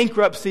their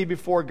bankruptcy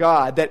before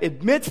God, that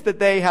admits that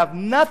they have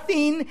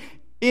nothing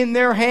in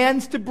their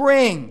hands to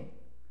bring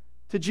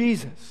to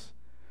Jesus,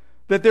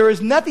 that there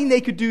is nothing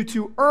they could do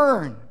to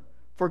earn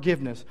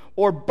forgiveness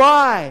or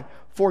buy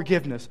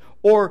forgiveness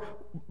or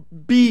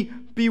be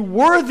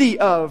worthy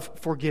of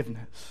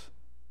forgiveness.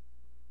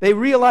 They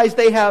realize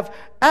they have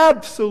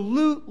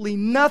absolutely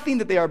nothing,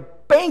 that they are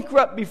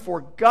bankrupt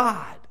before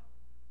God.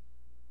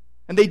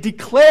 And they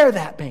declare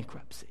that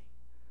bankruptcy.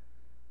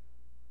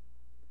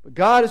 But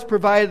God has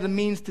provided the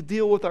means to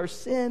deal with our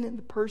sin in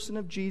the person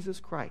of Jesus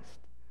Christ.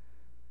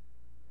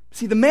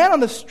 See, the man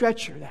on the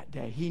stretcher that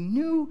day, he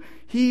knew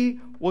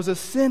he was a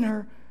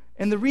sinner,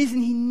 and the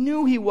reason he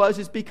knew he was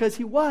is because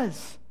he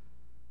was.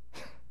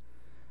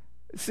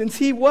 Since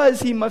he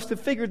was, he must have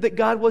figured that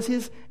God was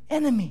his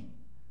enemy.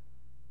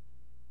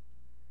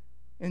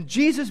 And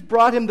Jesus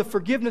brought him the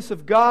forgiveness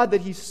of God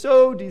that he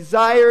so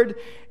desired,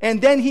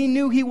 and then he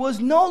knew he was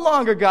no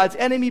longer God's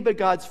enemy, but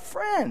God's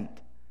friend.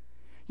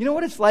 You know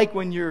what it's like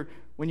when you're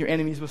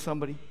enemies with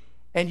somebody,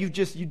 and you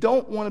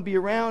don't want to be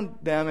around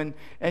them,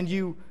 and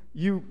you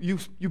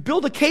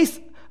build a case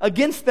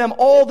against them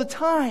all the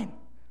time.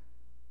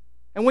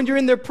 And when you're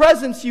in their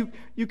presence, you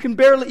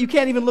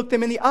can't even look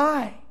them in the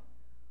eye.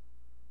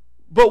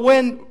 But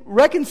when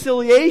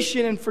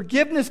reconciliation and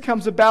forgiveness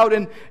comes about,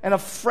 and a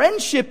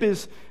friendship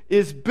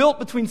is built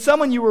between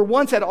someone you were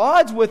once at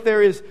odds with,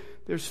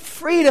 there's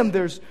freedom,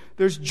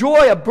 there's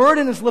joy, a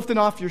burden is lifted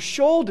off your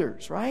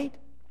shoulders, right?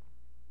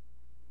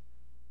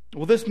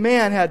 Well, this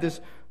man had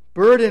this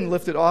burden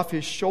lifted off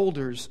his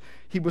shoulders.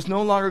 He was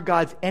no longer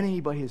God's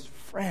enemy, but his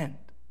friend.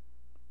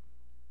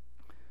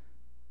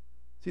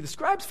 See, the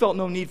scribes felt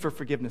no need for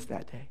forgiveness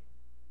that day.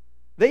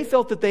 They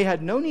felt that they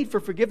had no need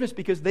for forgiveness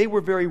because they were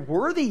very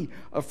worthy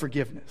of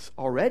forgiveness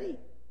already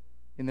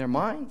in their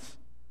minds.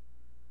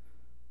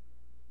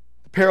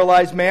 The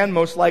paralyzed man,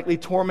 most likely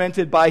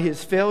tormented by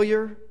his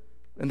failure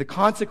and the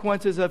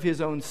consequences of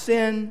his own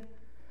sin,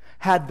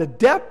 had the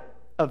debt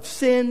of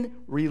sin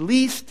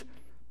released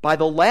by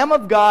the Lamb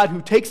of God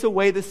who takes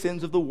away the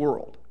sins of the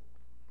world.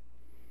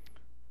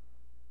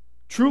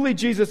 Truly,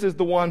 Jesus is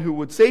the one who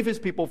would save his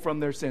people from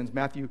their sins.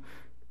 Matthew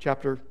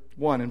chapter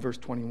 1 and verse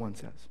 21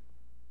 says.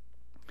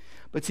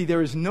 But see,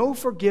 there is no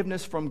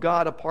forgiveness from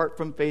God apart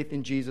from faith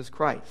in Jesus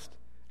Christ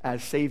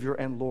as Savior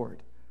and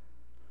Lord.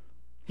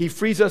 He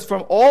frees us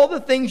from all the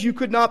things you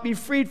could not be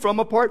freed from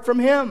apart from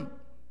Him.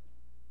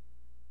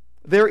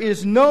 There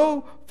is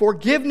no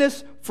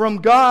forgiveness from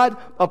God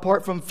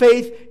apart from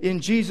faith in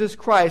Jesus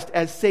Christ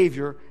as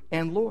Savior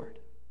and Lord.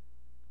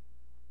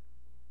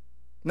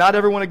 Not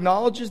everyone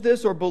acknowledges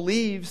this or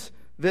believes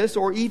this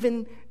or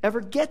even ever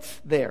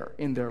gets there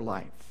in their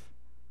life.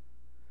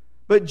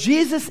 But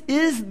Jesus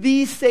is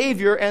the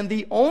Savior and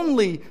the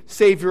only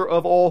Savior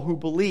of all who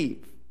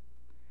believe.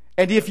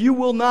 And if you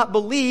will not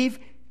believe,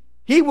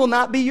 He will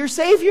not be your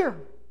Savior.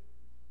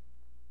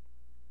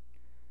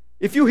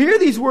 If you hear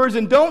these words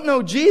and don't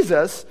know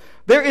Jesus,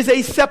 there is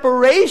a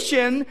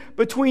separation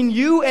between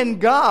you and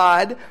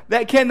God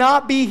that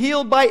cannot be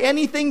healed by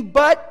anything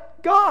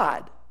but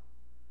God.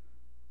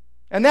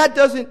 And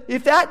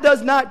if that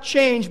does not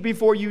change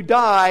before you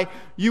die,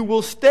 you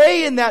will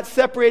stay in that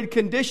separated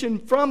condition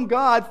from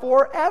God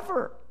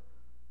forever.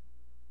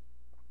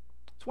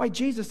 That's why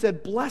Jesus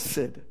said,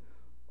 "Blessed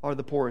are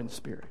the poor in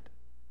spirit."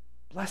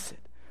 Blessed.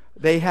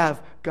 They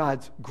have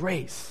God's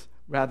grace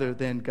rather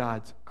than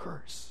God's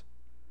curse.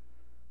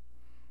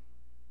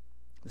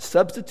 The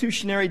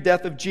substitutionary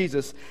death of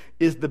Jesus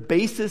is the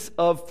basis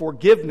of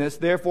forgiveness.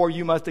 Therefore,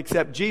 you must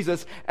accept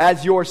Jesus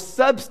as your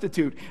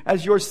substitute,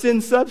 as your sin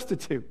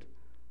substitute.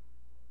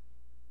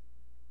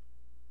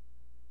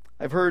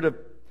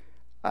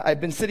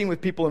 I've been sitting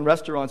with people in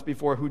restaurants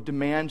before who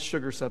demand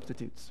sugar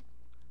substitutes.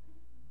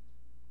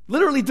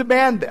 Literally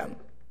demand them.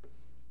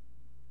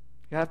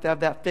 You have to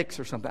have that fix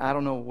or something. I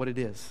don't know what it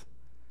is.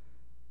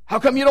 How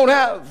come you don't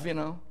have,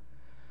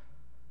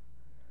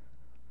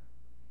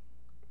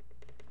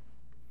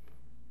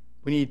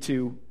 We need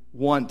to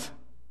want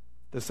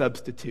the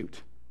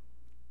substitute,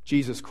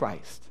 Jesus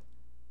Christ,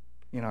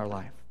 in our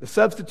life. The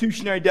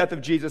substitutionary death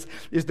of Jesus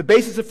is the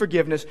basis of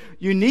forgiveness.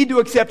 You need to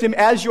accept Him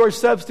as your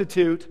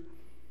substitute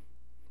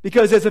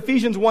because, as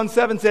Ephesians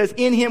 1:7 says,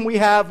 in Him we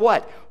have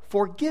what?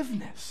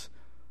 Forgiveness.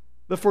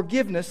 The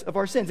forgiveness of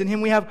our sins. In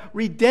Him we have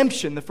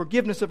redemption, the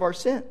forgiveness of our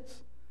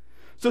sins.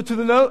 So to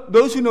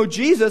those who know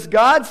Jesus,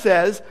 God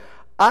says,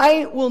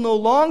 I will no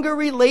longer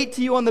relate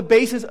to you on the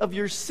basis of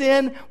your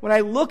sin. When I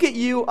look at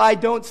you, I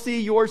don't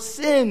see your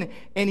sin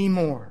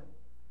anymore.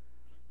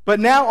 But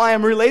now I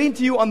am relating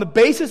to you on the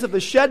basis of the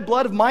shed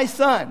blood of my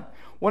Son.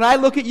 When I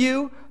look at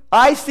you,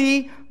 I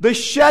see the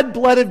shed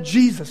blood of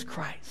Jesus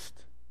Christ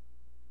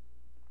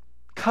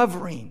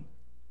covering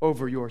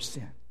over your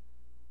sin.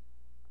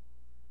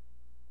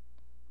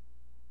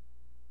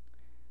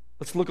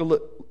 Let's look a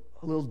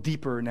little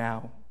deeper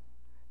now.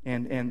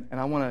 And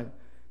I want to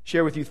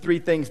share with you three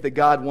things that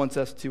God wants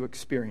us to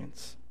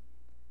experience.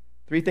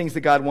 Three things that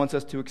God wants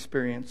us to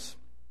experience.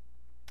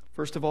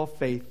 First of all,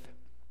 faith.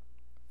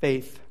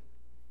 Faith.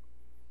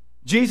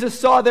 Jesus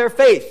saw their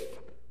faith.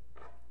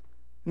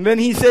 And then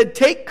he said,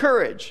 take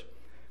courage.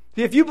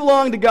 See, if you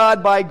belong to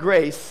God by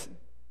grace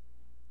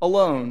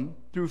alone,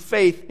 through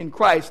faith in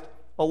Christ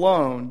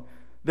alone,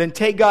 then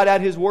take God at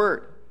His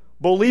word.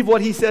 Believe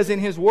what He says in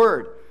His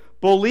word.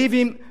 Believe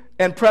Him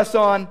and press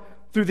on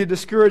through the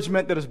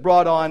discouragement that is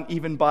brought on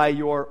even by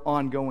your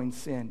ongoing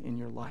sin in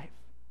your life.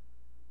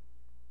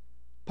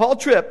 Paul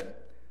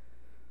Tripp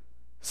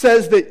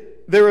says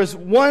that there is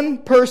one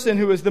person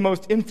who is the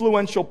most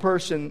influential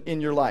person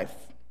in your life.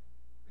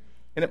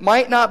 And it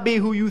might not be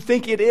who you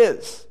think it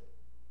is.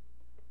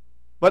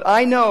 But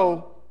I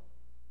know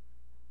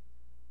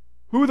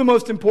who the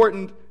most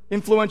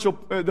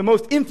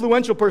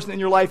influential person in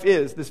your life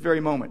is this very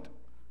moment.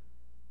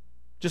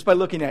 Just by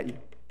looking at you.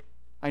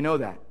 I know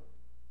that.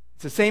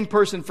 It's the same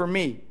person for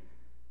me.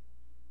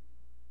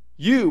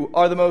 You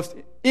are the most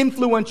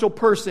influential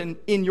person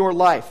in your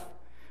life.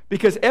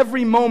 Because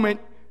every moment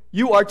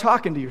you are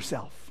talking to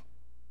yourself.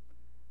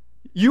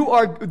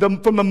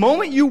 From the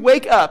moment you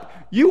wake up,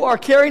 you are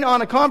carrying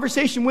on a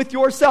conversation with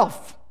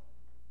yourself.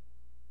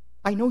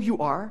 I know you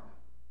are.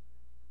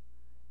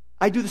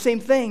 I do the same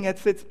thing.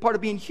 It's part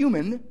of being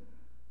human.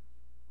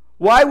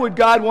 Why would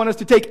God want us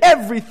to take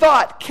every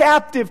thought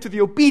captive to the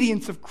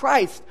obedience of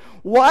Christ?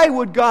 Why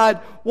would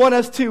God want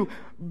us to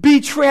be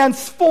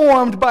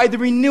transformed by the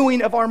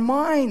renewing of our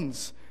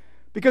minds?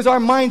 Because our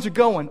minds are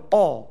going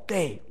all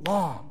day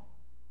long.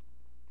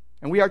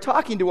 And we are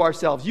talking to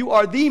ourselves. You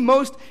are the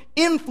most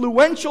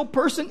influential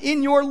person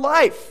in your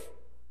life.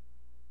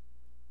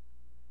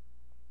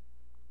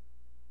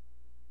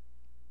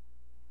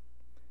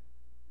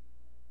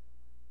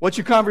 What's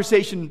your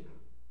conversation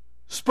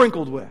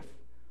sprinkled with?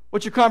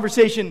 What's your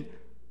conversation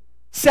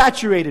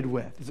saturated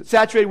with? Is it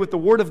saturated with the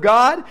Word of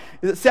God?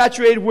 Is it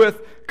saturated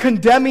with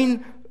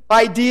condemning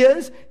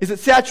ideas? Is it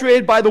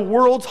saturated by the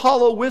world's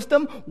hollow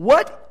wisdom?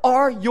 What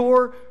are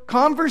your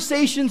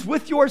conversations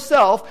with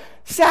yourself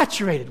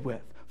saturated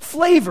with,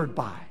 flavored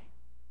by?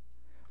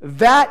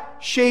 That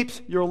shapes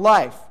your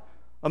life.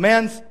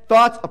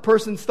 A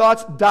person's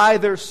thoughts dye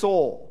their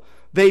soul.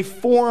 They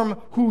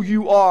form who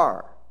you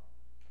are.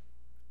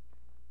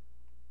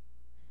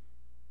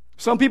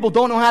 Some people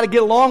don't know how to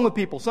get along with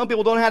people. Some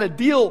people don't know how to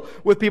deal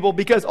with people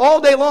because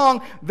all day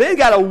long they've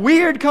got a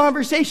weird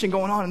conversation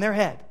going on in their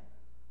head.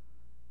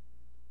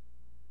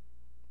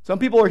 Some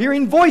people are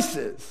hearing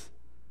voices.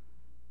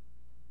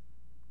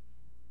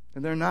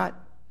 And they're not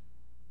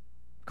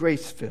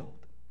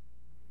grace-filled.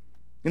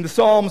 In the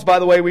Psalms, by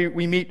the way,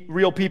 we meet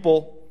real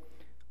people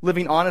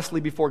living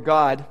honestly before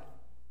God.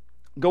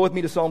 Go with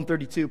me to Psalm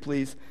 32,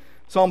 please.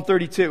 Psalm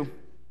 32.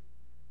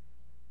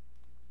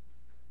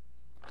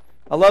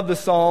 I love the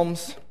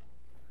Psalms.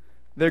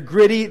 They're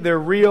gritty, they're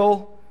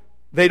real.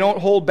 They don't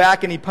hold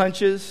back any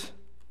punches.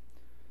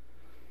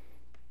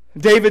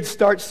 David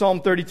starts Psalm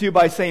 32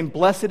 by saying,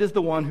 blessed is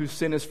the one whose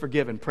sin is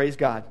forgiven. Praise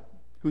God.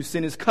 Whose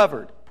sin is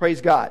covered.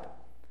 Praise God.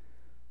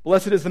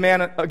 Blessed is the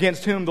man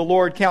against whom the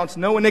Lord counts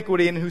no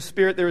iniquity, and in whose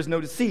spirit there is no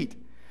deceit.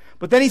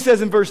 But then he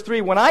says in verse 3,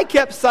 when I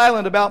kept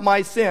silent about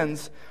my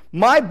sins,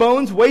 my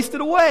bones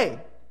wasted away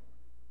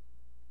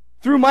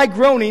through my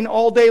groaning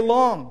all day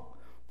long.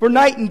 For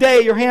night and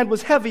day your hand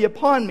was heavy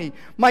upon me.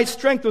 My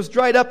strength was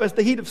dried up as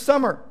the heat of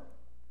summer.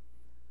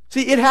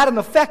 See, it had an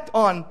effect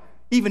on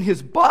even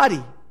his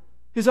body,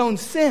 his own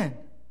sin.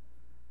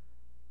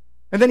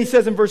 And then he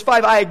says in verse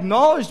 5, I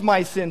acknowledged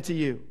my sin to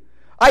you.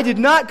 I did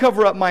not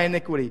cover up my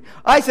iniquity.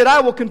 I said,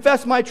 I will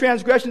confess my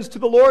transgressions to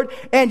the Lord,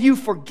 and you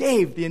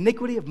forgave the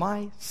iniquity of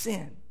my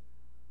sin.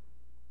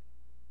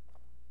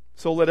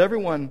 So let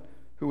everyone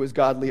who is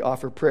godly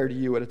offer prayer to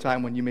you at a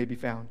time when you may be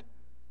found.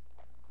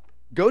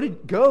 Go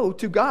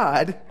to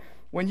God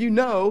when you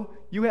know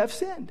you have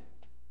sinned.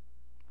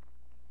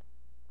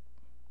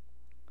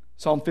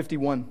 Psalm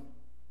 51.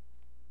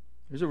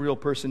 There's a real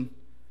person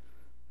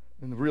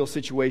in a real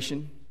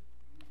situation,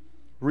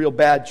 real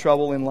bad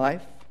trouble in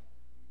life,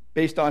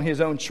 based on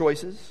his own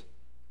choices.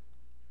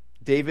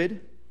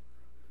 David,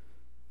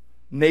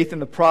 Nathan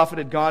the prophet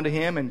had gone to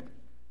him and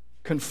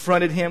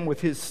confronted him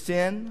with his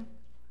sin.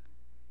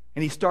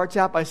 And he starts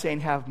out by saying,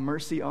 have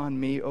mercy on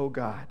me, O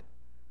God.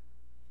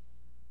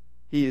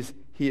 He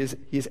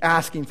is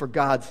asking for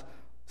God's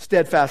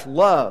steadfast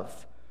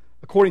love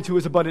according to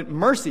his abundant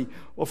mercy.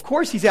 Well, of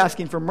course he's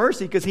asking for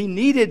mercy because he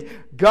needed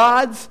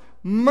God's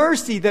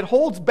mercy that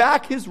holds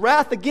back his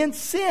wrath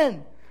against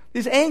sin.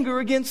 his anger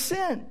against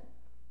sin.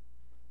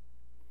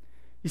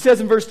 He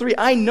says in verse 3,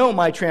 I know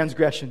my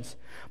transgressions.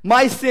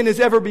 My sin is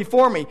ever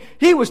before me.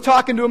 He was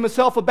talking to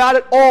himself about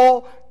it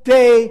all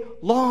day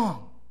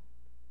long.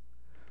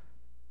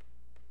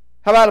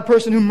 How about a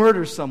person who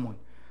murders someone?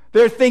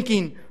 They're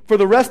thinking, for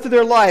the rest of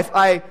their life,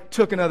 I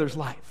took another's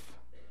life.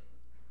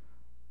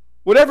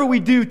 Whatever we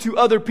do to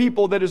other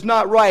people that is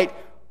not right,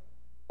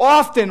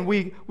 often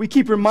we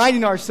keep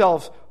reminding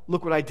ourselves,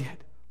 look what I did.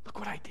 Look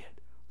what I did.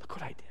 Look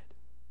what I did.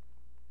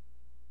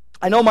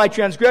 I know my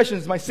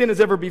transgressions, my sin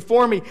is ever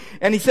before me.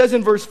 And he says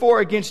in verse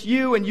 4, against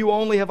you and you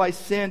only have I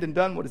sinned and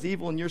done what is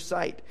evil in your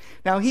sight.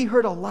 Now, he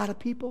hurt a lot of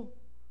people.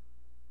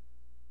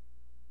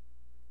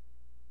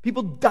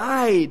 People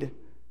died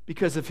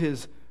because of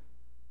his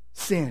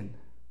sin.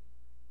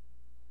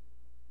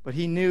 But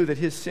he knew that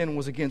his sin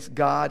was against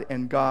God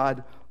and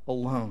God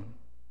alone.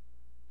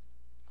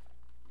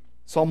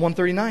 Psalm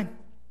 139,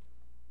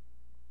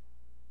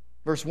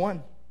 verse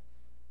 1.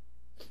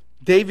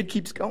 David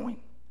keeps going.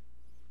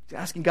 He's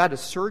asking God to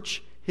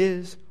search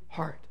his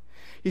heart.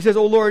 He says,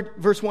 O Lord,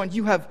 verse 1,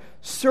 you have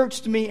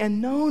searched me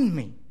and known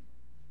me.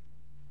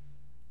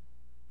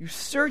 You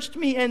searched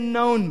me and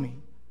known me.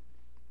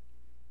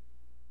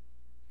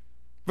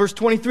 Verse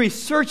 23,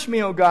 search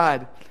me, O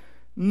God.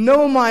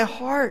 Know my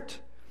heart.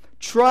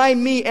 Try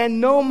me and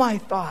know my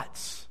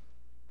thoughts.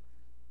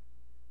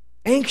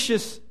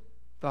 Anxious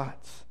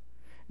thoughts.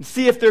 And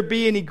see if there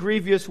be any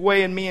grievous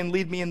way in me and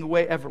lead me in the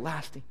way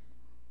everlasting.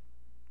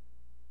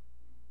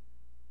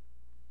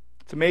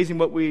 It's amazing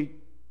what we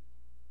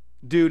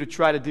do to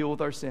try to deal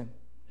with our sin.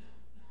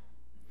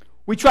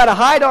 We try to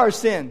hide our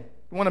sin.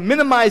 We want to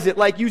minimize it,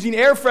 like using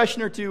air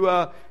freshener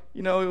to,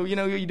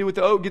 you do with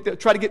the odor,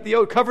 try to get the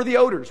odor, cover the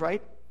odors,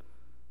 right?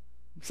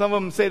 Some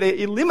of them say they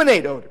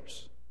eliminate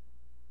odors.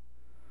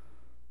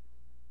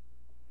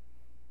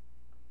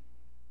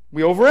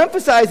 We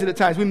overemphasize it at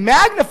times. We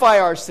magnify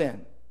our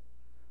sin.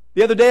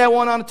 The other day I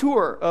went on a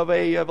tour of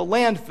a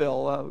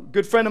landfill. A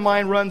good friend of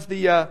mine runs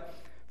the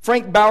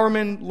Frank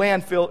Bowerman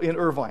landfill in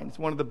Irvine. It's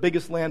one of the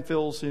biggest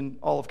landfills in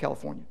all of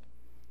California.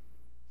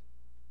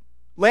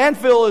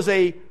 Landfill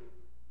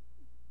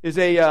is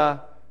a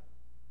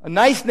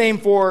nice name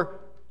for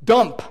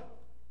dump,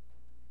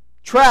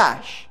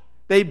 trash.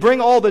 They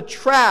bring all the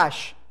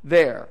trash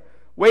there.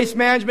 Waste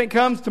management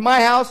comes to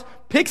my house,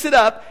 picks it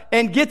up,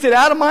 and gets it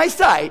out of my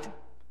sight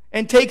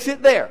and takes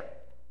it there,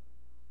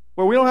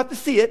 where we don't have to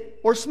see it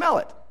or smell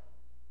it.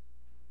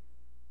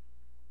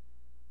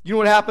 You know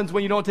what happens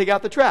when you don't take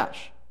out the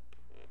trash?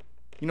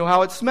 You know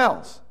how it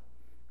smells.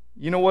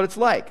 You know what it's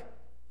like.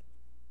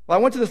 Well,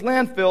 I went to this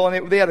landfill,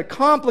 and they had a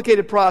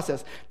complicated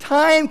process,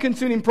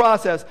 time-consuming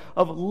process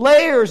of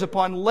layers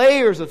upon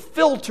layers of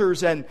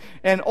filters and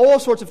all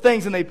sorts of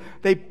things. And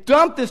they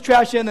dump this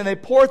trash in, and they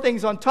pour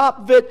things on top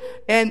of it,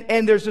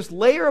 and there's just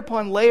layer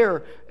upon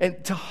layer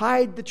and to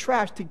hide the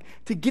trash,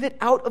 to get it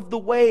out of the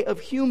way of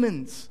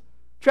humans.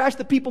 Trash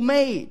that people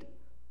made.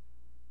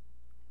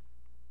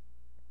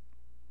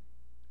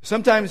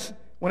 Sometimes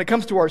when it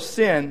comes to our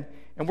sin,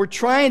 and we're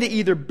trying to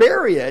either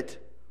bury it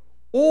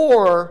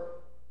or,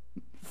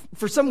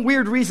 for some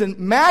weird reason,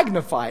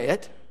 magnify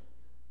it,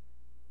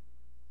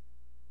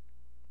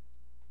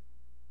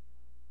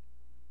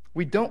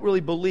 we don't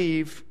really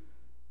believe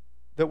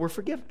that we're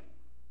forgiven.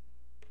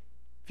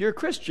 If you're a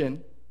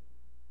Christian,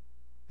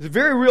 there's a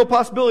very real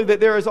possibility that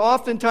there is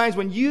often times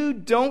when you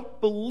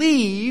don't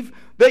believe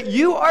that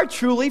you are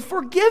truly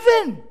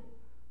forgiven.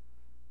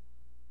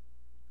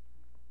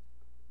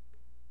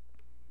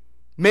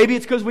 Maybe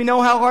it's because we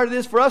know how hard it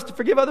is for us to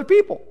forgive other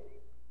people.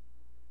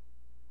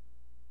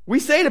 We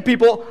say to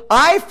people,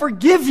 I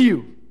forgive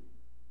you.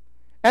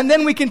 And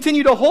then we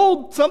continue to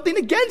hold something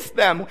against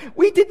them.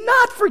 We did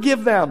not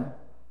forgive them.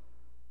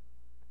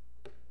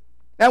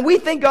 And we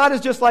think God is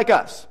just like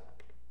us.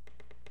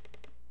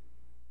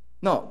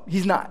 No,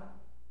 He's not.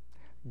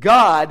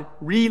 God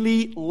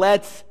really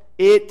lets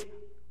it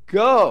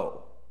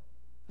go.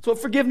 That's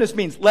what forgiveness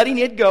means. Letting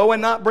it go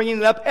and not bringing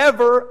it up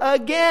ever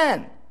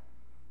again.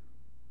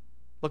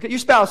 Look at your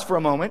spouse for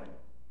a moment.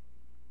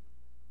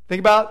 Think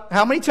about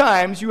how many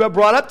times you have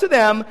brought up to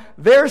them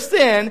their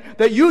sin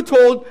that you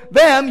told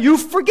them you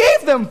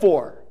forgave them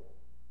for.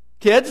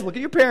 Kids, look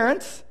at your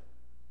parents.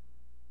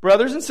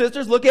 Brothers and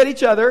sisters, look at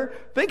each other.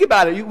 Think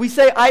about it. We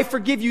say, I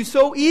forgive you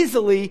so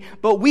easily,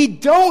 but we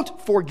don't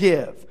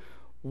forgive.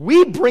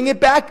 We bring it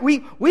back. We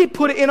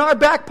put it in our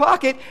back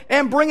pocket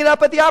and bring it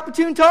up at the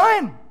opportune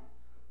time.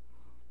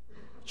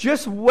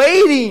 Just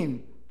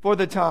waiting for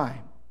the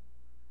time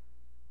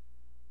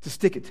to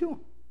stick it to Him.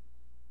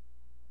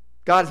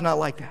 God is not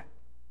like that.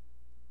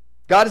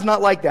 God is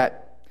not like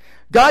that.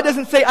 God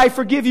doesn't say, I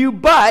forgive you,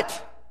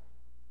 but,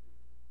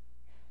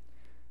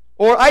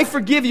 or I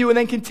forgive you and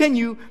then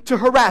continue to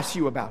harass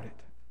you about it.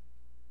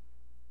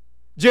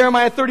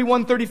 Jeremiah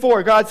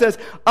 31:34, God says,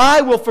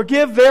 I will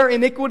forgive their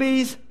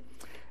iniquities,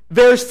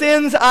 their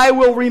sins I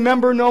will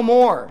remember no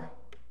more.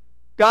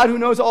 God, who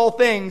knows all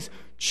things,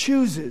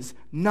 chooses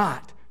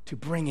not to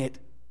bring it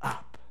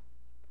up.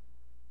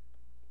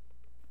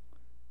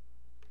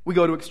 We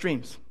go to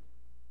extremes.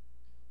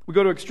 We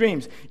go to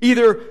extremes.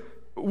 Either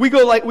we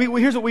go like,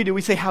 here's what we do.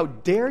 We say, how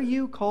dare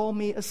you call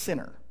me a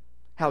sinner?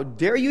 How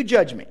dare you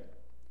judge me?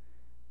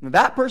 Now,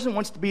 that person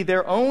wants to be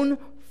their own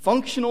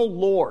functional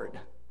Lord.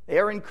 They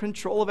are in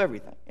control of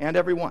everything and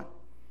everyone.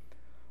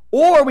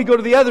 Or we go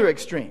to the other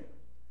extreme.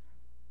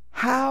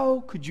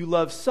 How could you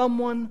love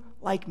someone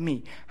like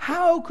me?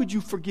 How could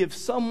you forgive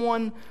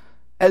someone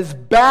as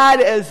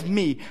bad as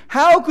me?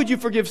 How could you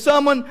forgive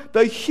someone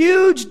the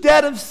huge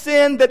debt of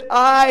sin that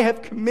I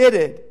have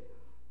committed?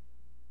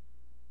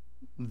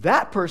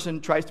 That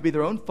person tries to be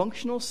their own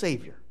functional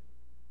savior.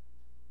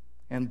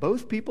 And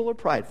both people are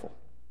prideful.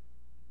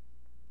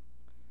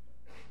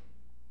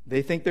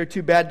 They think they're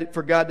too bad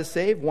for God to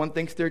save. One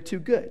thinks they're too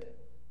good.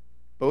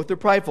 Both are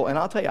prideful. And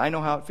I'll tell you, I know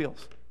how it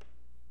feels.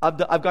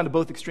 I've gone to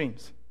both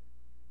extremes.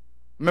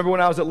 Remember when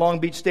I was at Long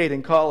Beach State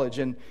in college,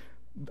 and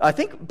I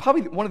think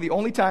probably one of the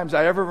only times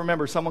I ever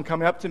remember someone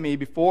coming up to me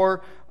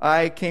before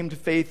I came to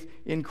faith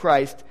in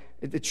Christ,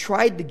 it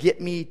tried to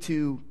get me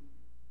to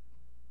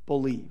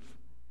believe.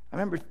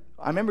 I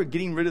remember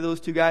getting rid of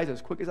those two guys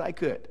as quick as I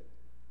could.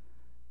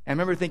 I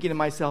remember thinking to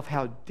myself,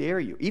 how dare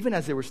you? Even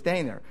as they were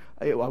standing there,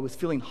 I was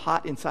feeling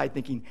hot inside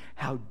thinking,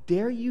 how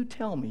dare you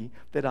tell me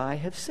that I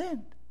have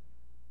sinned?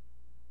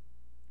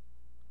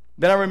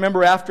 Then I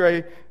remember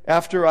after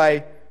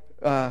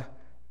I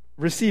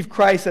received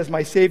Christ as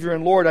my Savior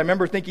and Lord, I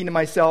remember thinking to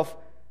myself,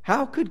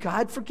 how could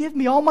God forgive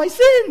me all my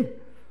sin?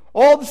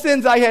 All the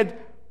sins I had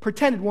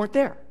pretended weren't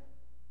there.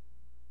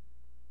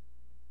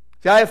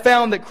 See, I have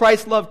found that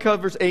Christ's love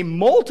covers a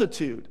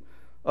multitude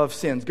of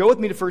sins. Go with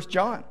me to 1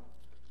 John.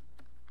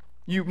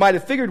 You might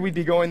have figured we'd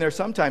be going there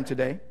sometime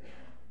today.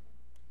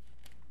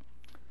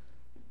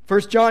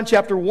 1 John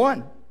chapter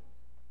 1,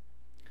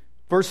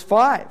 verse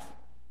 5.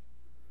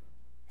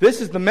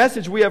 This is the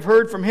message we have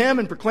heard from him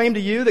and proclaim to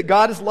you, that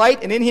God is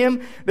light, and in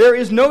him there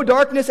is no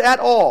darkness at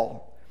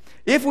all.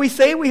 If we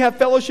say we have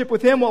fellowship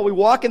with him while we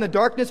walk in the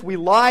darkness, we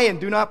lie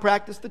and do not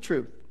practice the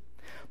truth.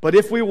 But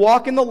if we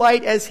walk in the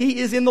light as he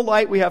is in the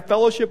light, we have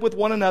fellowship with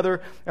one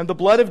another, and the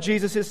blood of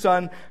Jesus his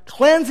Son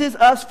cleanses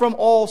us from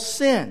all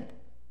sin.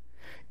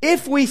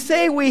 If we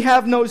say we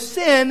have no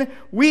sin,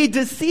 we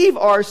deceive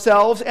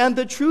ourselves, and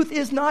the truth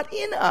is not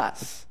in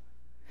us.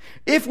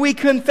 If we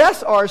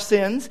confess our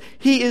sins,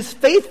 he is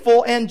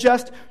faithful and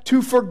just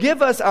to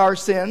forgive us our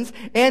sins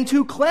and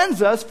to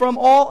cleanse us from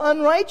all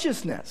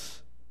unrighteousness.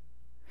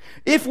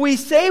 If we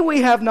say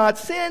we have not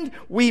sinned,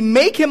 we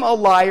make him a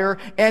liar,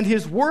 and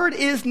his word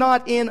is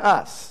not in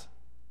us.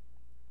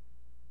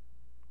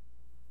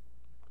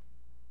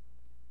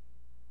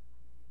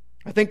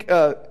 I think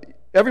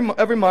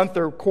every month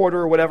or quarter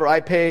or whatever,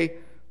 I pay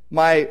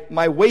my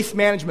waste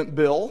management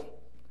bill.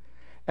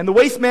 And the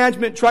waste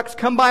management trucks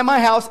come by my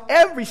house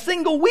every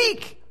single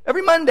week,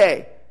 every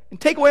Monday,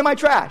 and take away my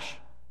trash.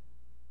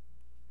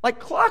 Like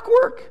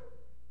clockwork.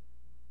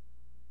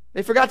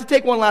 They forgot to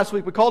take one last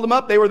week. We called them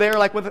up. They were there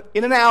like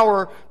within an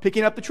hour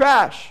picking up the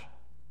trash.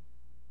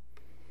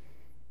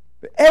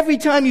 But every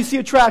time you see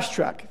a trash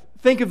truck,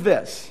 think of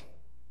this.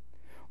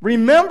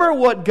 Remember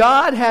what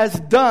God has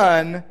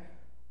done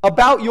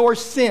about your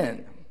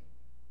sin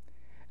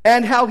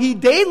and how he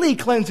daily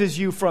cleanses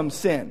you from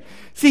sin.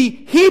 See,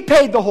 he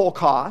paid the whole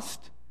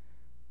cost.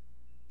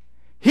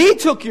 He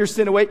took your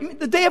sin away.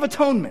 The Day of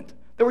Atonement,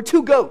 there were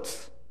two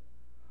goats.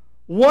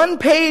 One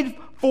paid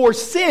for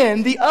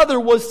sin, the other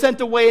was sent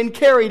away and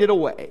carried it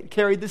away.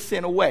 Carried the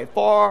sin away,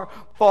 far,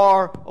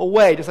 far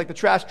away. Just like the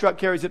trash truck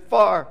carries it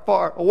far,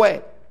 far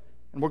away.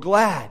 And we're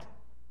glad.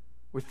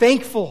 We're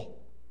thankful.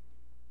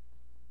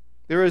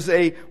 There is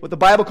what the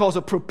Bible calls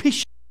a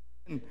propitiation,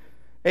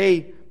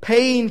 a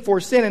paying for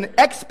sin, an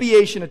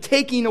expiation, a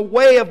taking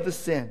away of the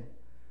sin.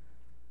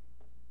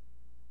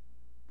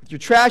 With your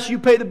trash, you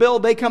pay the bill,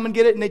 they come and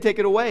get it, and they take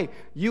it away.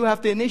 You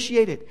have to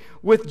initiate it.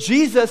 With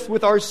Jesus,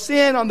 with our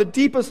sin on the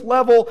deepest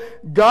level,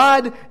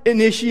 God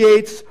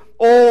initiates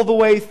all the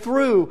way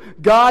through.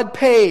 God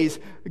pays,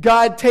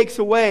 God takes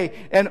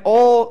away, and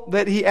all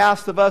that he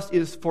asks of us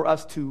is for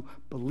us to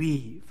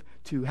believe,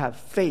 to have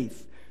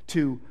faith,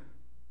 to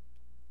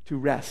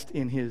rest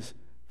in his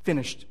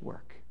finished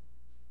work.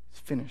 His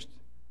finished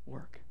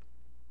work.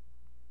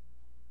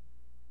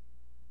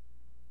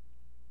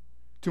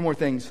 Two more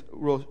things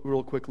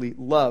real quickly.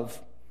 Love.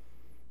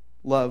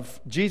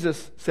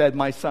 Jesus said,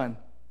 my son.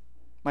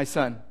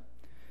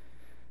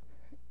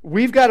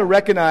 We've got to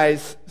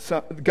recognize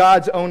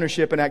God's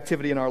ownership and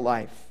activity in our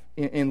life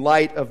in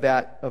light of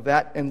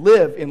that, and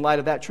live in light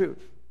of that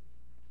truth.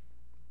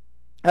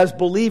 As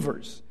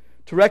believers,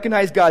 to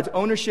recognize God's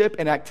ownership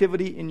and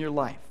activity in your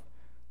life.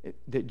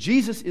 That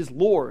Jesus is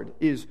Lord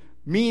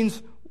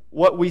means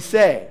what we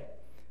say.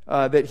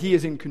 That he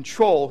is in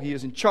control, he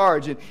is in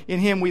charge, and in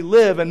him we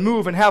live and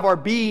move and have our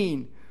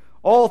being.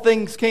 All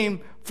things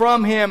came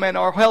from him and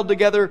are held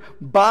together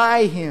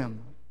by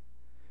him.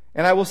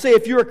 And I will say,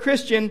 if you're a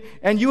Christian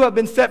and you have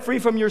been set free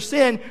from your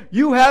sin,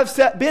 you have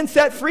been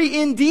set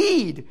free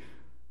indeed.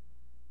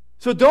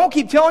 So don't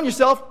keep telling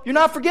yourself you're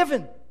not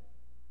forgiven.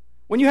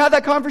 When you have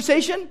that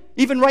conversation,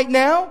 even right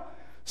now,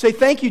 say,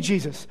 thank you,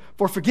 Jesus,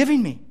 for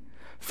forgiving me.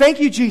 Thank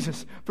you,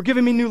 Jesus, for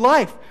giving me new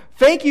life.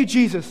 Thank you,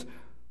 Jesus,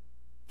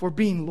 for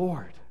being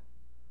Lord.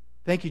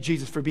 Thank you,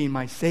 Jesus, for being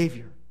my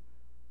Savior.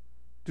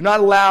 Do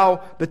not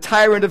allow the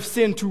tyrant of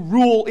sin to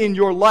rule in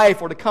your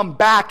life or to come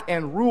back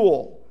and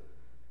rule.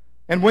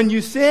 And when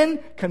you sin,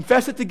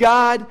 confess it to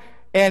God.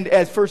 And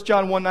as 1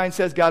 John 1:9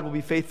 says, God will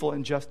be faithful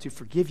and just to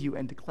forgive you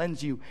and to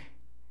cleanse you.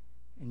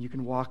 And you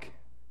can walk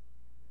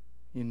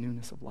in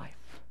newness of life.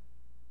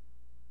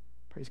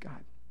 Praise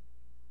God.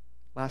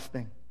 Last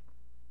thing.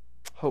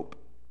 Hope.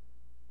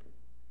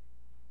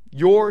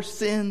 Your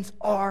sins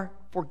are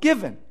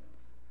forgiven.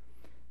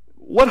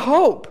 What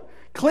hope?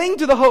 Cling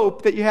to the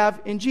hope that you have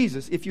in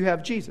Jesus, if you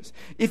have Jesus.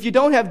 If you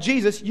don't have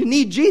Jesus, you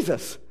need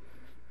Jesus.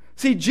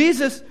 See,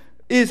 Jesus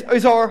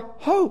is our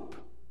hope.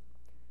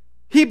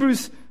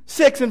 Hebrews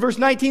 6 and verse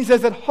 19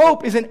 says that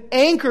hope is an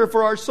anchor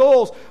for our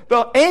souls.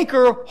 The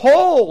anchor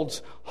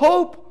holds.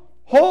 Hope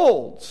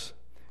holds.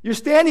 Your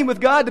standing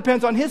with God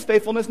depends on His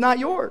faithfulness, not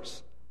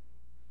yours.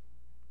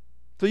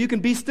 So you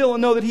can be still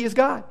and know that He is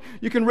God.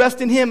 You can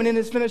rest in Him and in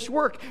His finished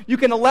work. You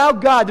can allow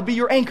God to be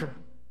your anchor.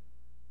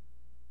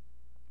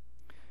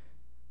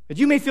 And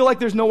you may feel like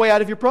there's no way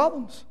out of your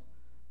problems.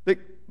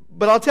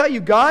 But I'll tell you,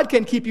 God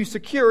can keep you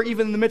secure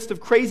even in the midst of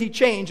crazy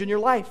change in your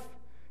life,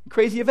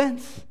 crazy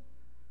events.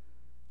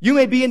 You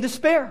may be in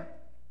despair.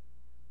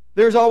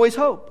 There's always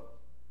hope.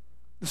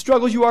 The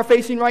struggles you are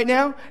facing right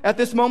now, at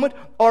this moment,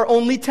 are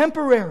only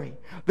temporary.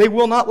 They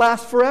will not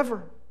last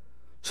forever.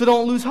 So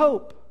don't lose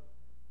hope.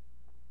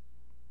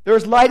 There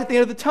is light at the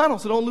end of the tunnel,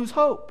 so don't lose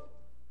hope.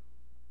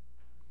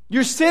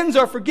 Your sins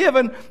are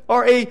forgiven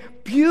are a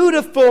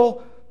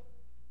beautiful,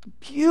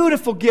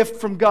 beautiful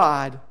gift from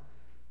God.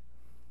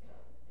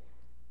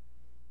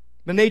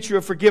 The nature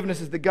of forgiveness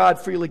is that God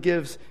freely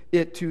gives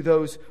it to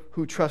those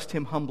who trust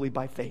Him humbly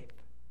by faith.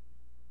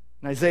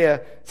 In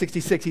Isaiah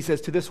 66, He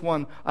says, to this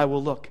one I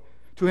will look,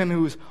 to him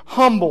who is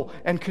humble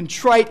and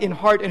contrite in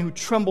heart and who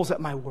trembles at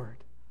my word.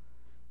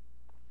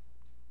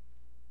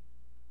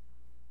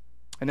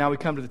 And now we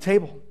come to the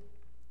table.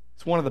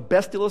 It's one of the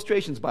best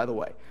illustrations, by the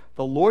way.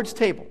 The Lord's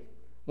table,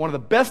 one of the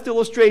best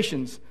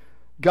illustrations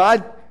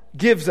God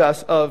gives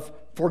us of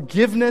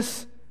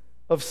forgiveness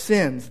of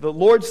sins. The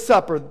Lord's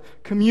Supper,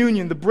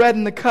 communion, the bread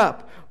and the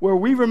cup, where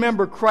we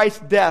remember Christ's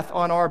death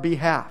on our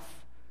behalf.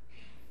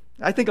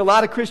 I think a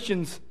lot of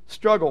Christians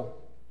struggle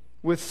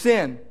with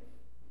sin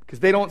because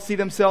they don't see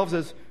themselves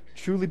as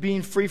truly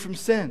being free from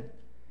sin.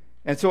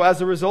 And so as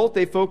a result,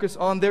 they focus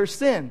on their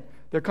sin.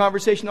 Their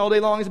conversation all day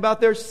long is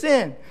about their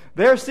sin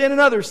and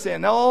other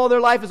sin. Now all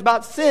their life is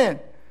about sin.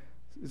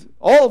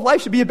 All of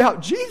life should be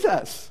about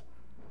Jesus.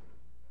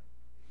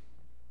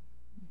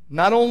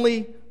 Not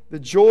only the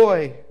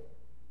joy,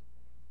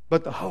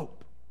 but the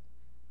hope.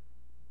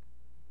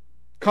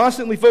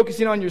 Constantly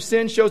focusing on your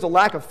sin shows a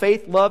lack of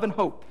faith, love, and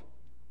hope.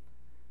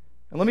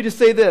 And let me just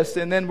say this,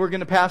 and then we're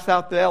going to pass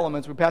out the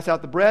elements. We pass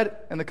out the bread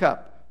and the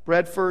cup.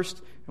 Bread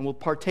first, and we'll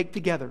partake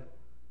together.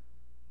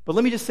 But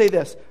let me just say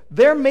this.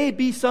 There may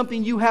be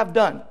something you have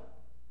done.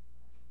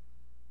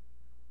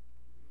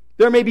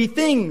 There may be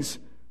things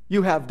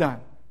you have done.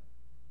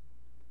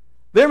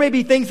 There may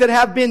be things that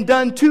have been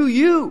done to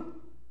you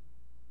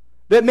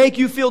that make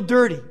you feel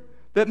dirty,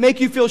 that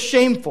make you feel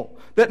shameful,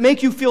 that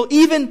make you feel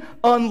even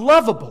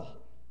unlovable.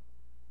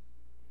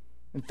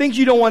 And things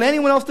you don't want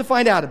anyone else to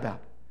find out about.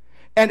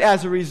 And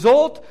as a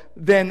result,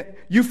 then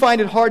you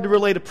find it hard to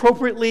relate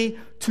appropriately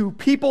to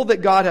people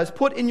that God has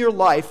put in your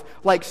life,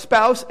 like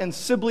spouse and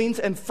siblings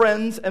and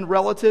friends and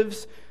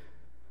relatives.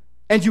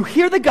 And you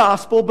hear the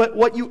gospel, but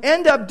what you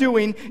end up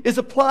doing is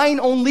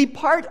applying only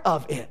part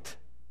of it.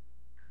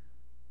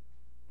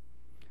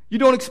 You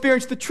don't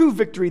experience the true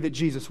victory that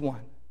Jesus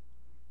won.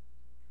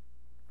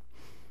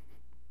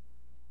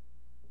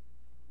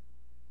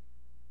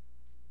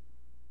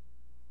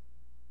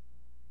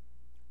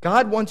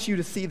 God wants you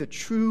to see the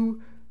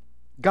true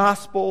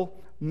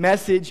gospel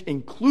message,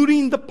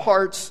 including the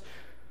parts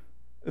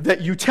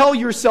that you tell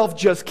yourself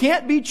just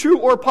can't be true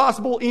or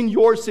possible in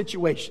your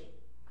situation.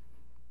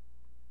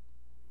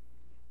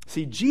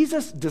 See,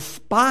 Jesus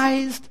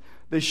despised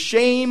the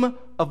shame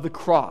of the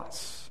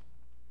cross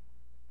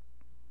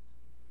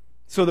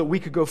so that we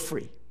could go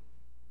free.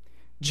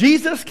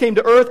 Jesus came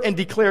to earth and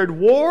declared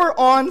war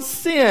on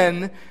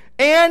sin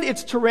and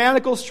its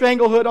tyrannical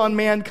stranglehold on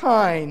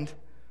mankind.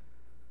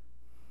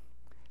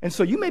 And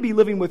so you may be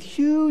living with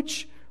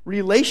huge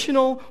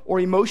relational or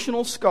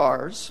emotional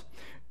scars,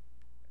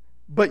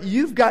 but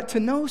you've got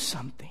to know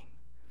something.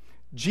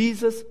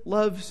 Jesus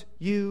loves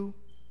you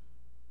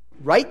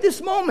right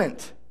this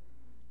moment,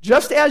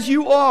 just as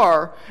you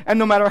are, and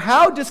no matter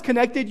how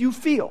disconnected you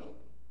feel,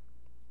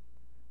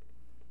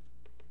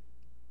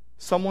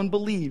 someone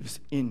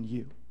believes in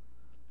you.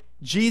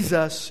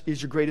 Jesus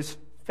is your greatest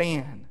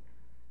fan.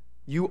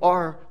 You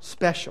are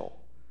special.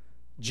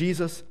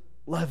 Jesus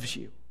loves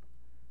you.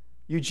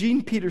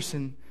 Eugene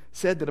Peterson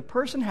said that a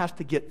person has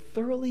to get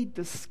thoroughly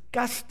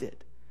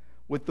disgusted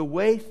with the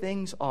way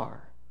things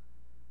are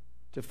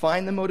to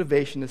find the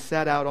motivation to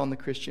set out on the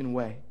Christian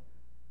way.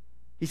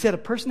 He said a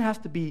person has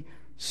to be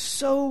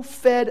so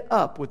fed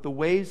up with the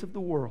ways of the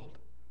world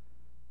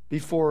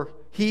before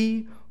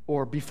he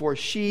or before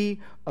she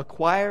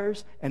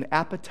acquires an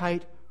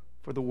appetite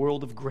for the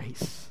world of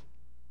grace.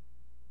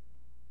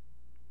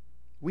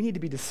 We need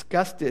to be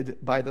disgusted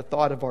by the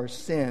thought of our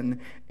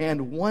sin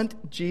and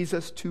want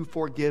Jesus to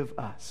forgive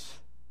us.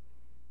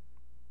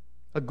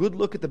 A good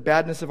look at the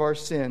badness of our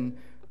sin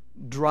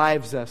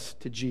drives us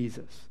to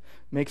Jesus,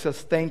 makes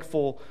us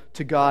thankful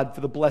to God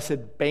for the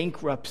blessed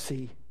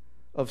bankruptcy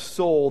of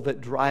soul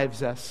that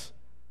drives us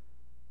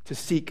to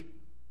seek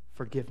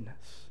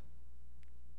forgiveness.